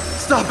eyes.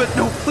 Stop it!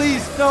 No,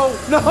 please! No!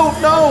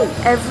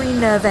 Every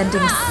nerve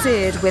ending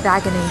seared with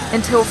agony,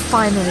 until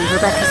finally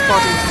Rebecca's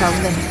body fell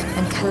limp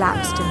and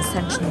collapsed in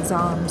Senshin's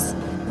arms.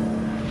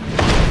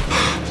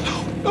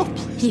 No,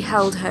 please. He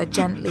held her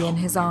gently in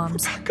his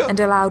arms and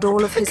allowed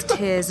all of his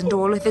tears and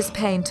all of his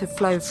pain to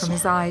flow from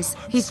his eyes.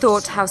 He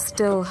thought how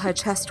still her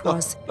chest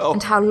was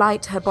and how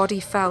light her body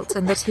felt,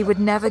 and that he would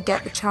never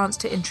get the chance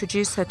to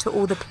introduce her to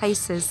all the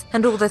places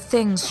and all the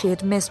things she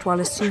had missed while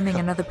assuming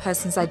another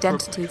person's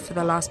identity for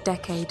the last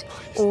decade.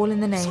 All in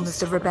the name of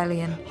the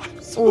rebellion.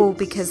 All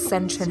because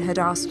Senshin had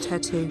asked her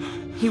to.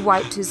 He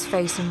wiped his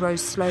face and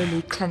rose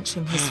slowly,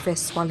 clenching his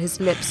fists while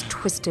his lips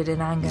twisted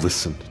in anger.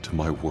 Listen to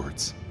my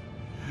words.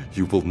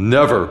 You will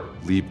never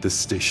leave this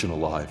station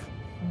alive.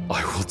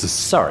 I will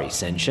Sorry,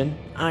 Senshin.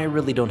 I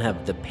really don't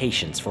have the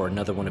patience for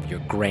another one of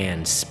your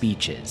grand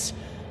speeches.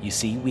 You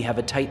see, we have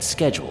a tight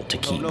schedule to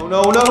keep.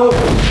 No!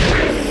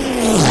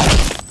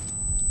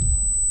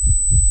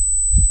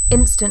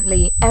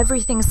 Instantly,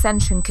 everything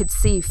Senshin could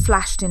see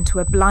flashed into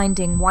a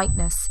blinding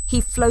whiteness. He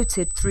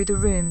floated through the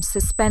room,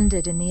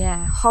 suspended in the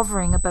air,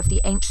 hovering above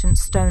the ancient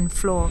stone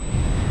floor.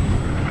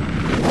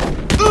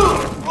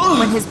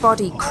 When his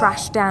body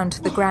crashed down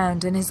to the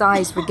ground and his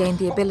eyes regained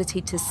the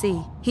ability to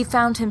see, he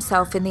found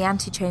himself in the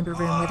antechamber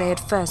room where they had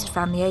first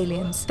found the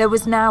aliens. There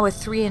was now a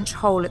 3-inch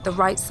hole at the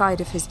right side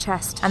of his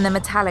chest, and the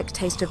metallic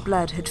taste of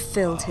blood had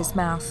filled his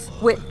mouth.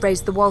 Whit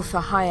raised the Walther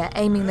higher,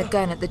 aiming the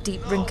gun at the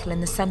deep wrinkle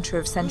in the center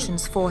of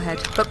Senshin's forehead.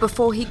 But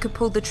before he could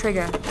pull the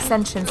trigger,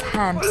 Senshin's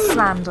hand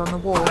slammed on the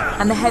wall,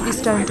 and the heavy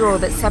stone door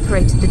that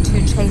separated the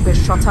two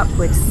chambers shot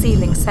upwards,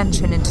 sealing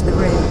Senshin into the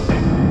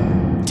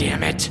room.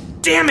 Damn it!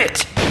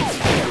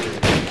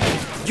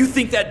 You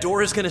think that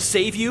door is gonna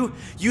save you?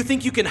 You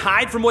think you can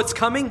hide from what's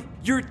coming?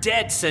 You're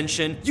dead,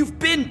 Senshin. You've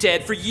been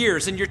dead for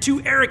years, and you're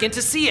too arrogant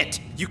to see it.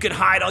 You can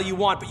hide all you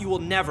want, but you will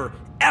never,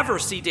 ever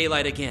see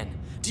daylight again.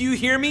 Do you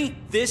hear me?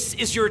 This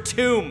is your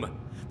tomb.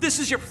 This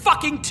is your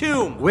fucking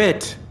tomb!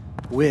 Whit,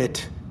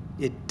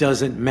 it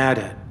doesn't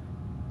matter.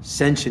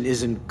 Senshin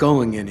isn't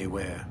going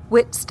anywhere.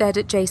 Whit stared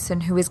at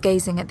Jason, who was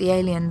gazing at the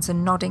aliens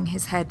and nodding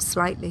his head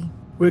slightly.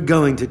 We're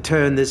going to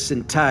turn this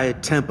entire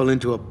temple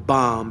into a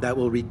bomb that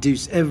will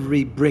reduce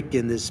every brick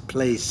in this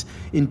place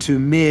into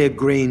mere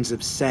grains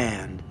of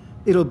sand.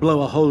 It'll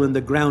blow a hole in the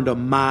ground a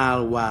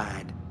mile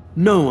wide.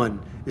 No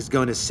one is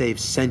going to save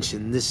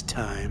Senshin this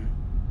time.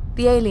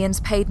 The aliens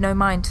paid no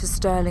mind to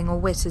Sterling or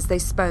Whit as they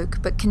spoke,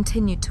 but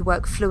continued to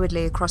work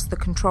fluidly across the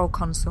control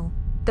console.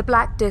 The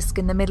black disc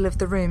in the middle of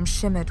the room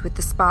shimmered with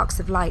the sparks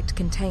of light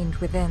contained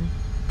within.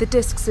 The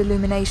disc's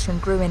illumination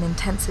grew in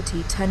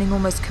intensity, turning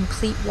almost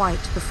complete white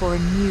before a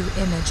new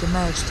image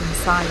emerged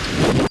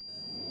inside.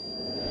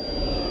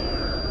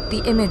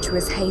 The image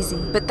was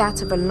hazy, but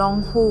that of a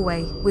long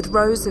hallway with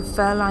rows of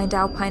fur-lined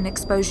alpine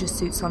exposure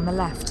suits on the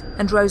left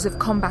and rows of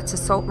combat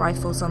assault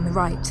rifles on the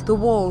right. The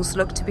walls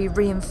looked to be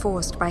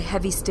reinforced by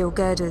heavy steel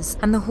girders,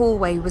 and the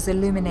hallway was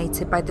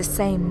illuminated by the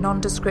same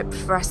nondescript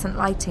fluorescent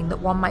lighting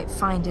that one might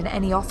find in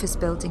any office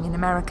building in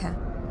America.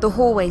 The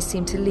hallway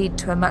seemed to lead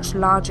to a much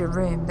larger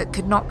room that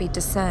could not be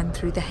discerned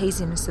through the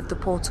haziness of the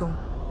portal.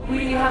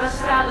 We have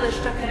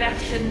established a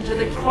connection to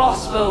the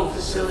crossbow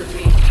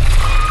facility.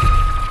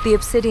 The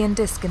obsidian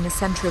disc in the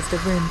center of the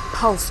room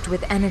pulsed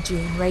with energy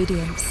and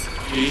radiance.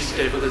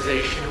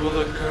 Destabilization will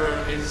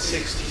occur in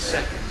 60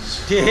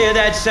 seconds. Do you hear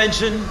that,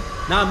 Senshin?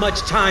 Not much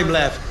time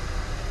left.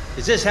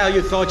 Is this how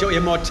you thought your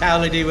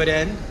immortality would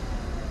end?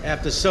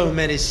 After so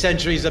many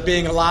centuries of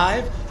being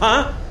alive?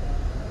 Huh?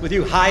 With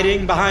you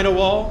hiding behind a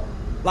wall?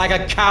 Like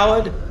a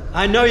coward?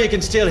 I know you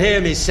can still hear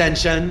me,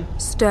 Senshin.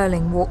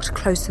 Sterling walked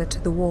closer to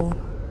the wall.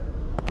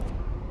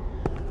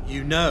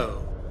 You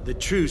know, the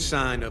true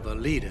sign of a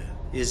leader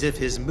is if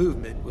his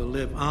movement will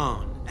live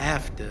on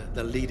after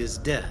the leader's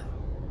death.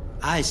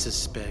 I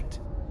suspect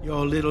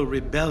your little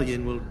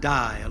rebellion will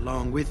die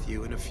along with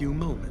you in a few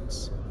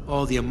moments.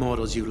 All the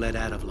immortals you let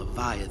out of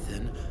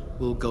Leviathan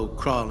will go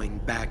crawling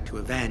back to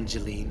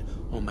Evangeline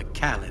or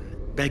Macallan,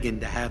 begging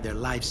to have their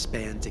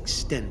lifespans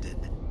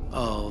extended.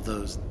 All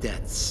those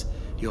deaths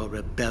your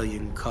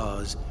rebellion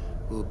caused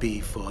will be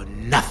for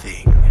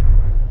nothing.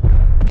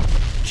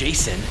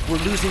 Jason, we're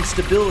losing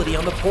stability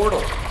on the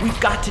portal.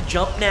 We've got to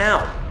jump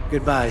now.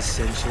 Goodbye,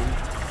 Senshin.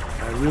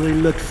 I really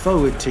look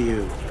forward to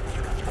you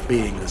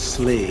being a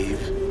slave.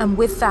 And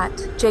with that,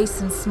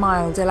 Jason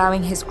smiled,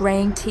 allowing his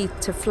graying teeth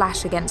to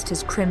flash against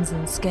his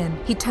crimson skin.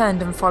 He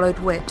turned and followed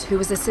Wit, who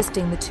was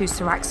assisting the two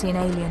Seraxian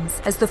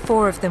aliens, as the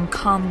four of them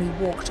calmly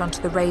walked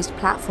onto the raised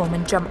platform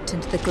and jumped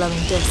into the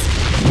glowing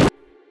disc,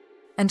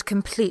 and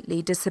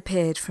completely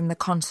disappeared from the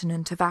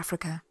continent of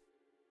Africa.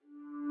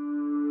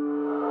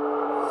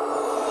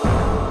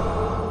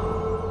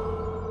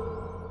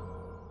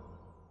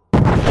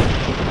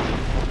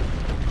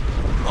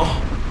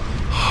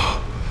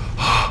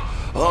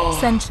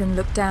 Senshin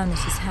looked down at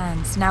his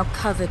hands, now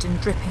covered and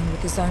dripping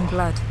with his own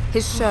blood.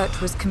 His shirt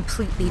was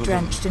completely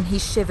drenched, and he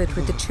shivered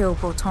with the chill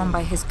brought on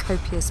by his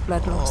copious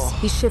blood loss.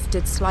 He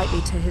shifted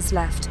slightly to his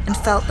left and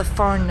felt the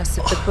foreignness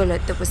of the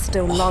bullet that was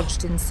still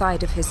lodged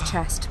inside of his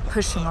chest,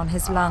 pushing on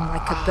his lung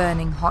like a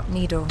burning hot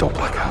needle. Don't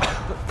black out.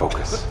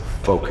 Focus.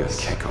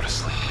 Focus. You can't go to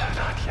sleep yet.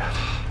 Not yet.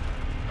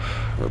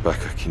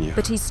 Rebecca, can you...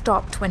 But he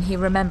stopped when he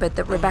remembered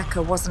that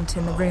Rebecca wasn't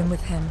in the room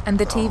with him, and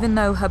that even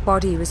though her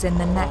body was in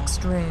the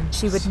next room,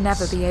 she would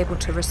never be able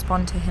to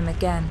respond to him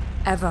again,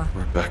 ever.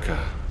 Rebecca.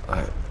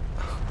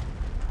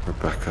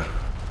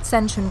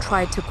 Senshin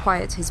tried to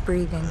quiet his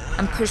breathing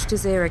and pushed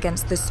his ear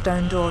against the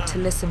stone door to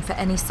listen for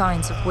any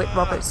signs of Whit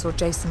Roberts or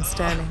Jason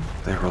Sterling.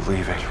 They were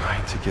leaving,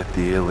 trying to get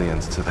the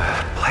aliens to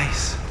that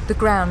place. The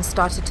ground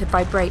started to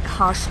vibrate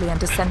harshly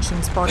under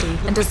Senshin's body,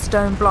 and a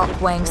stone block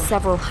weighing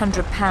several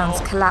 100 pounds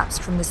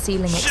collapsed from the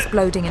ceiling,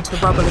 exploding into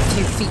rubble a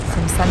few feet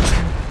from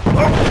Senshin.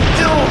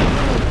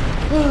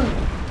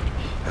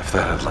 If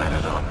that had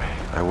landed on me,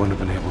 I wouldn't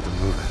have been able to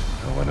move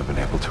it. I wouldn't have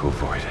been able to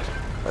avoid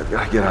it. I've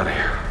got to get out of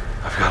here.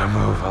 I've got to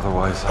move,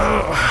 otherwise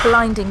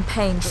Blinding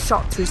pain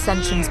shot through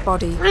Senshin's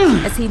body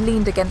as he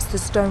leaned against the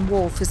stone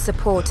wall for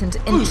support and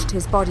inched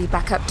his body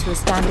back up to a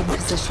standing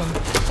position.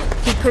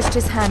 He pushed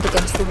his hand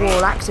against the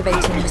wall,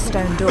 activating the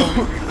stone door.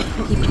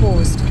 He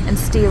paused and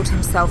steeled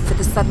himself for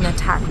the sudden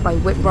attack by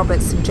Whit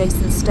Roberts and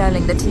Jason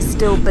Sterling that he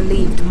still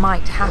believed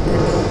might happen.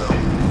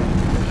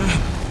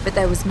 But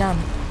there was none.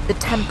 The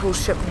temple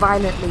shook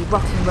violently,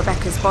 rocking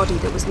Rebecca's body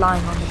that was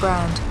lying on the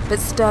ground. But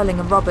Sterling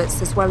and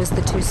Roberts, as well as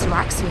the two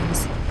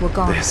Seraxians, were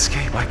gone. They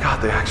escaped. My God,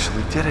 they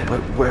actually did it.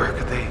 But where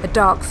could they... A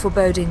dark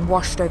foreboding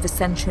washed over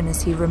Senshin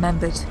as he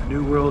remembered. The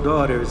New World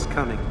Order is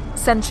coming.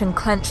 Senshin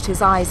clenched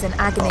his eyes in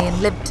agony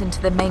and limped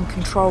into the main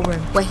control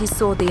room, where he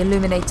saw the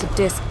illuminated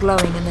disc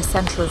glowing in the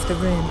center of the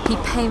room. He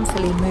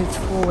painfully moved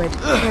forward,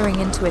 peering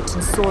into it,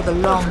 and saw the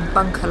long,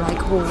 bunker-like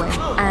hallway,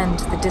 and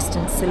the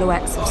distant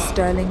silhouettes of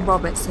Sterling,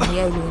 Roberts, and the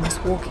aliens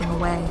walking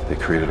away. They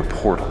created a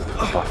portal.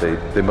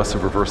 They must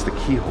have reversed the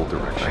keyhole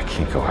direction. I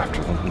can't go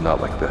after them. Not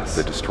like this.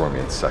 They destroy me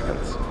in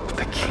seconds. But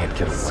they can't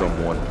get away.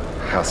 Someone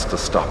has to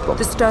stop them.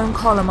 The stone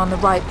column on the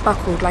right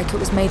buckled like it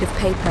was made of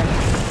paper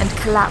and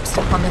collapsed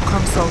upon the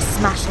console,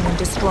 smashing and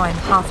destroying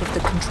half of the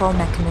control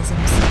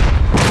mechanisms.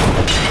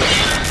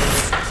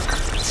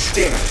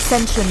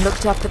 Senshin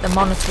looked up at the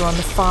monitor on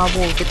the far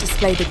wall that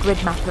displayed a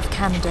grid map of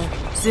Canada,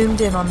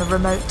 zoomed in on the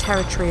remote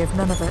territory of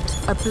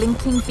Nunavut. A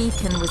blinking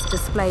beacon was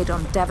displayed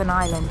on Devon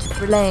Island,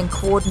 relaying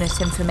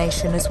coordinate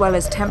information as well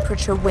as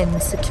temperature,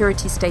 wind,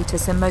 security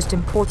status, and most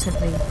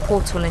importantly,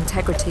 portal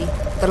integrity.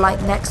 The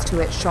light next to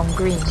it shone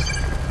green.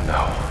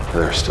 No,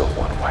 there's still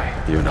one way.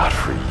 You're not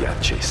free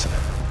yet, Jason.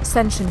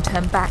 Senshin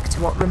turned back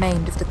to what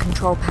remained of the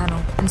control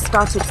panel and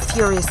started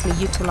furiously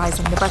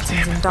utilizing the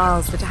buttons and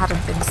dials that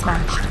hadn't been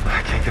smashed.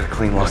 I can't get a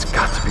clean lock. There's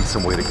got to be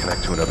some way to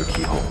connect to another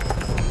keyhole.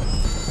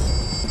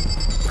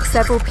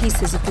 Several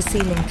pieces of the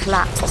ceiling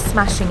collapsed,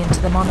 smashing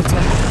into the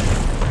monitor.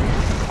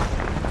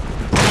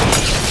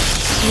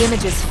 The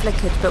images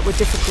flickered but were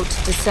difficult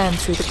to discern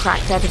through the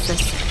cracked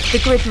edifice. The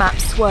grid map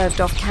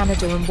swerved off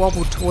Canada and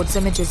wobbled towards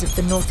images of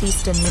the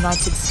northeastern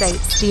United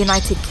States, the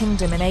United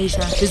Kingdom and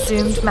Asia. The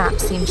zoomed map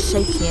seemed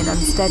shaky and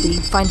unsteady,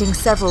 finding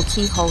several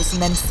keyholes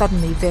and then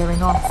suddenly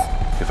veering off.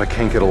 If I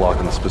can't get a lock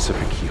on the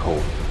specific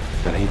keyhole,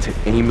 then I need to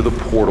aim the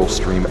portal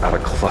stream at a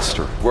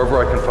cluster,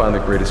 wherever I can find the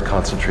greatest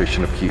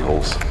concentration of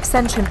keyholes.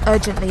 Sentient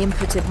urgently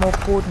inputted more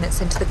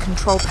coordinates into the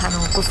control panel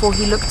before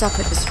he looked up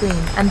at the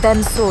screen, and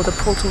then saw the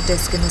portal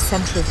disk in the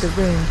center of the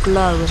room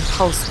glow and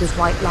pulse with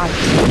white light.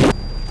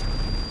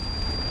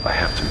 I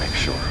have to make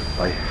sure.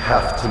 I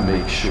have to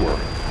make sure.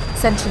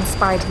 Sentient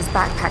spied his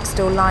backpack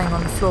still lying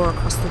on the floor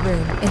across the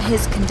room. In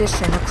his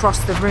condition, across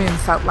the room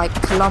felt like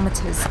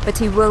kilometers, but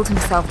he willed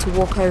himself to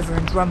walk over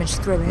and rummage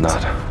through it.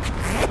 Not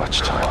much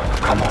time.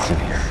 Come on, in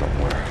here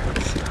somewhere.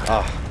 Let's see.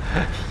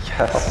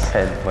 Yes. A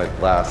pen, my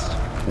last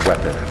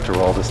weapon after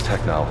all this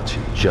technology.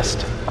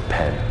 Just a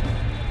pen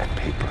and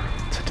paper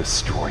to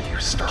destroy you,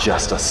 Sterling.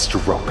 Just a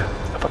stroke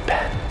of a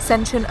pen.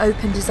 Sentient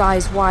opened his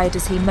eyes wide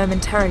as he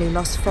momentarily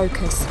lost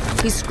focus.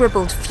 He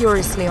scribbled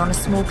furiously on a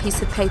small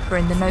piece of paper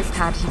in the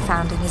notepad he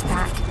found in his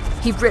pack.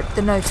 He ripped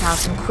the note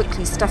out and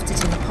quickly stuffed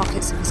it in the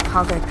pockets of his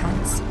cargo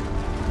pants.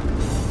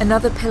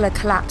 Another pillar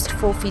collapsed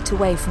 4 feet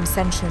away from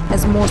Sentient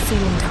as more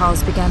ceiling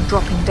tiles began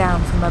dropping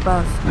down from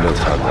above. No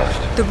time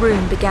left. The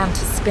room began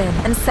to spin,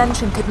 and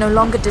Sentient could no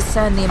longer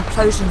discern the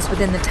implosions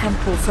within the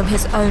temple from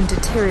his own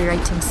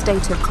deteriorating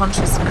state of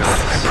consciousness. God,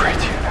 I pray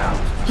to you now.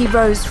 He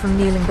rose from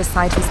kneeling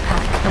beside his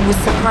pack and was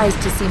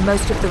surprised to see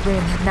most of the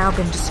room had now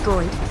been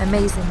destroyed.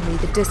 Amazingly,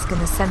 the disc in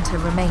the center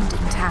remained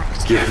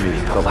intact. Give me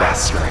the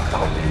last strength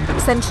I'll need.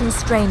 Sentient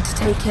strained to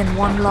take in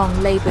one long,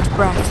 labored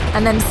breath,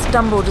 and then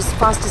stumbled as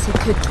fast as he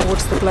could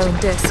towards the glowing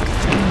disc.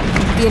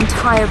 The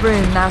entire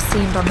room now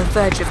seemed on the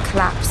verge of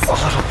collapse. A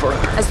little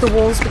further. As the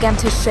walls began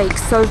to shake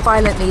so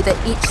violently that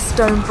each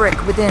stone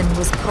brick within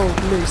was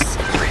pulled loose.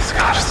 Please,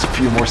 God, just a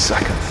few more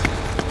seconds.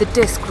 The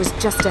disc was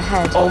just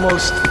ahead.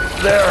 Almost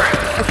there.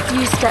 A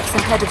few steps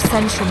ahead of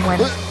Sentient when...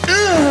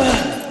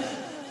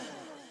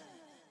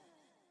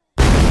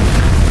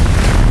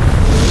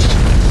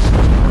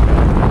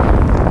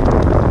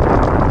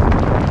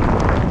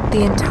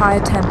 The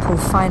entire temple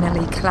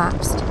finally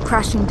collapsed,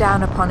 crashing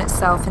down upon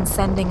itself and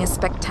sending a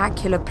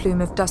spectacular plume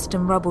of dust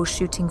and rubble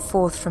shooting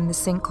forth from the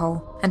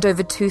sinkhole and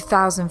over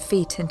 2,000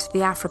 feet into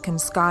the African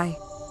sky.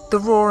 The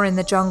roar in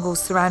the jungle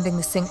surrounding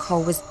the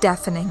sinkhole was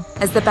deafening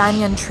as the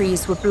banyan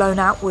trees were blown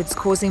outwards,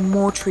 causing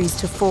more trees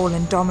to fall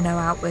and domino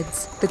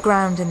outwards. The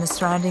ground in the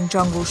surrounding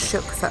jungle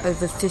shook for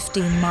over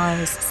 15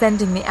 miles,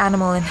 sending the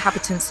animal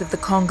inhabitants of the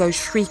Congo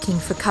shrieking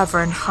for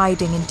cover and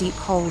hiding in deep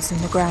holes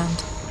in the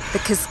ground. The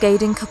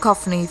cascading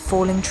cacophony of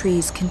falling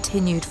trees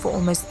continued for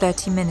almost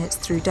 30 minutes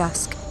through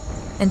dusk,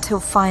 until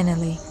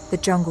finally the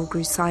jungle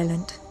grew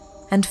silent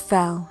and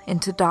fell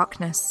into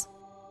darkness.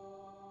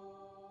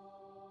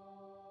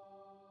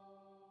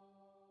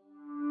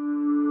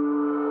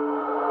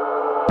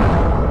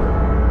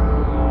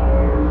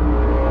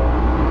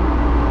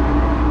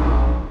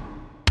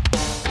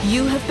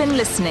 You have been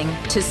listening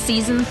to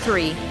Season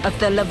 3 of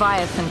the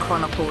Leviathan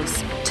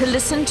Chronicles. To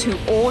listen to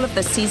all of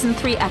the Season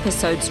 3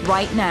 episodes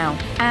right now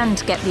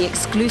and get the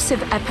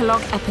exclusive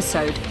epilogue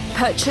episode,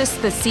 purchase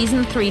the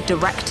Season 3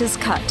 Director's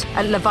Cut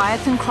at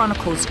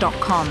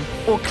leviathanchronicles.com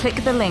or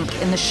click the link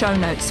in the show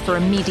notes for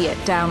immediate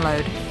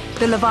download.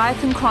 The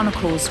Leviathan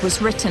Chronicles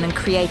was written and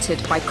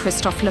created by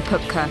Christoph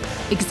Lepupka,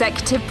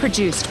 executive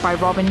produced by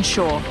Robin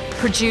Shaw,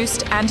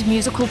 produced and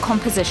musical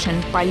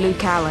composition by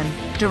Luke Allen,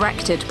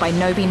 directed by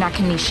Nobi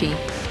Nakanishi.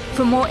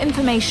 For more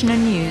information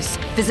and news,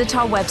 visit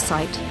our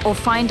website or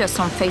find us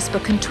on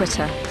Facebook and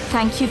Twitter.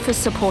 Thank you for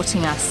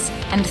supporting us,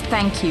 and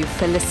thank you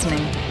for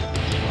listening.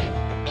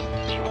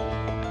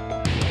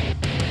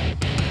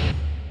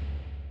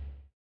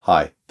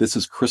 Hi, this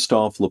is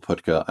Christoph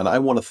Lepupka, and I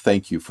want to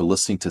thank you for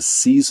listening to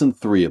Season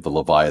 3 of the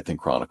Leviathan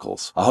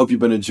Chronicles. I hope you've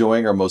been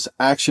enjoying our most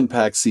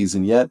action-packed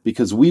season yet,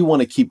 because we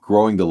want to keep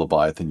growing the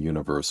Leviathan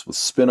universe with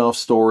spin-off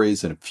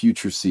stories and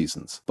future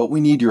seasons. But we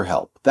need your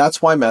help.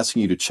 That's why I'm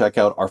asking you to check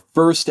out our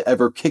first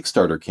ever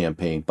Kickstarter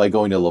campaign by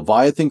going to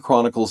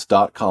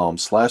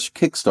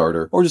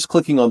leviathanchronicles.com/Kickstarter or just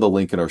clicking on the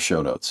link in our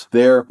show notes.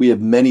 There, we have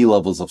many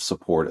levels of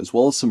support as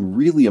well as some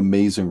really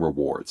amazing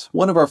rewards.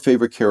 One of our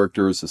favorite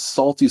characters is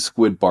Salty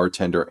Squid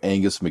bartender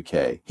Angus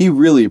McKay. He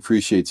really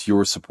appreciates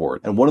your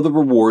support, and one of the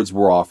rewards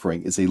we're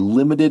offering is a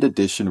limited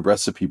edition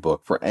recipe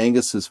book for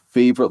Angus's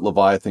favorite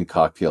Leviathan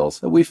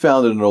cocktails that we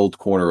found in an old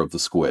corner of the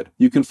Squid.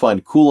 You can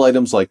find cool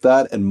items like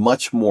that and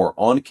much more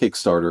on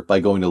Kickstarter by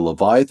going to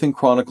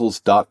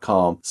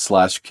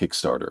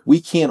leviathanchronicles.com/Kickstarter. We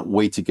can't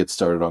wait to get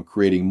started on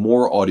creating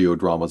more audio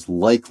dramas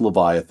like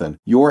Leviathan.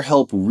 Your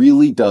help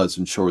really does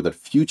ensure that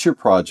future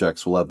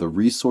projects will have the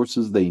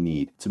resources they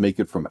need to make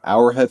it from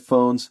our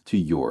headphones to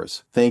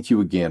yours. Thank you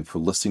again for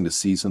listening to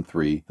Season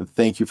 3, and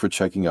thank you for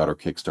checking out our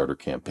Kickstarter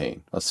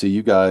campaign. I'll see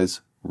you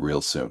guys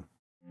real soon.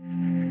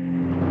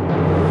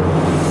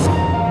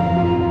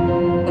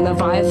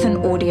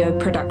 Leviathan Audio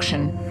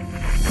Production.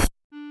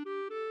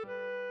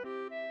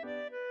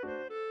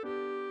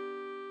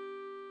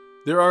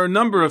 There are a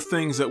number of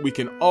things that we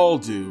can all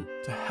do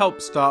to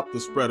help stop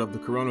the spread of the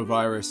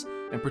coronavirus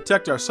and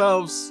protect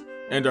ourselves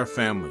and our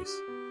families.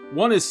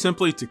 One is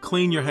simply to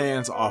clean your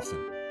hands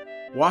often.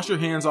 Wash your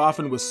hands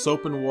often with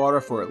soap and water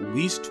for at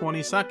least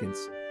 20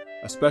 seconds,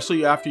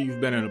 especially after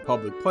you've been in a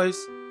public place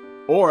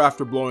or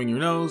after blowing your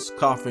nose,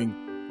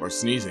 coughing, or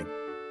sneezing.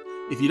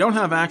 If you don't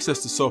have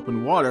access to soap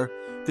and water,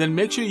 then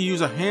make sure you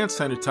use a hand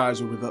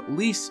sanitizer with at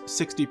least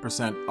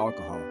 60%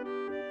 alcohol.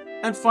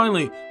 And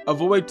finally,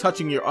 avoid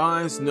touching your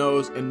eyes,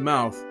 nose, and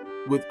mouth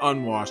with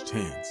unwashed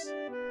hands.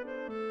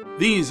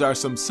 These are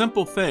some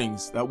simple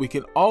things that we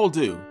can all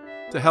do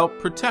to help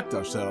protect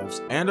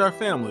ourselves and our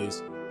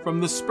families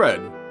from the spread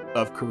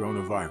of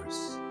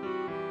coronavirus.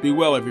 Be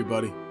well,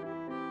 everybody.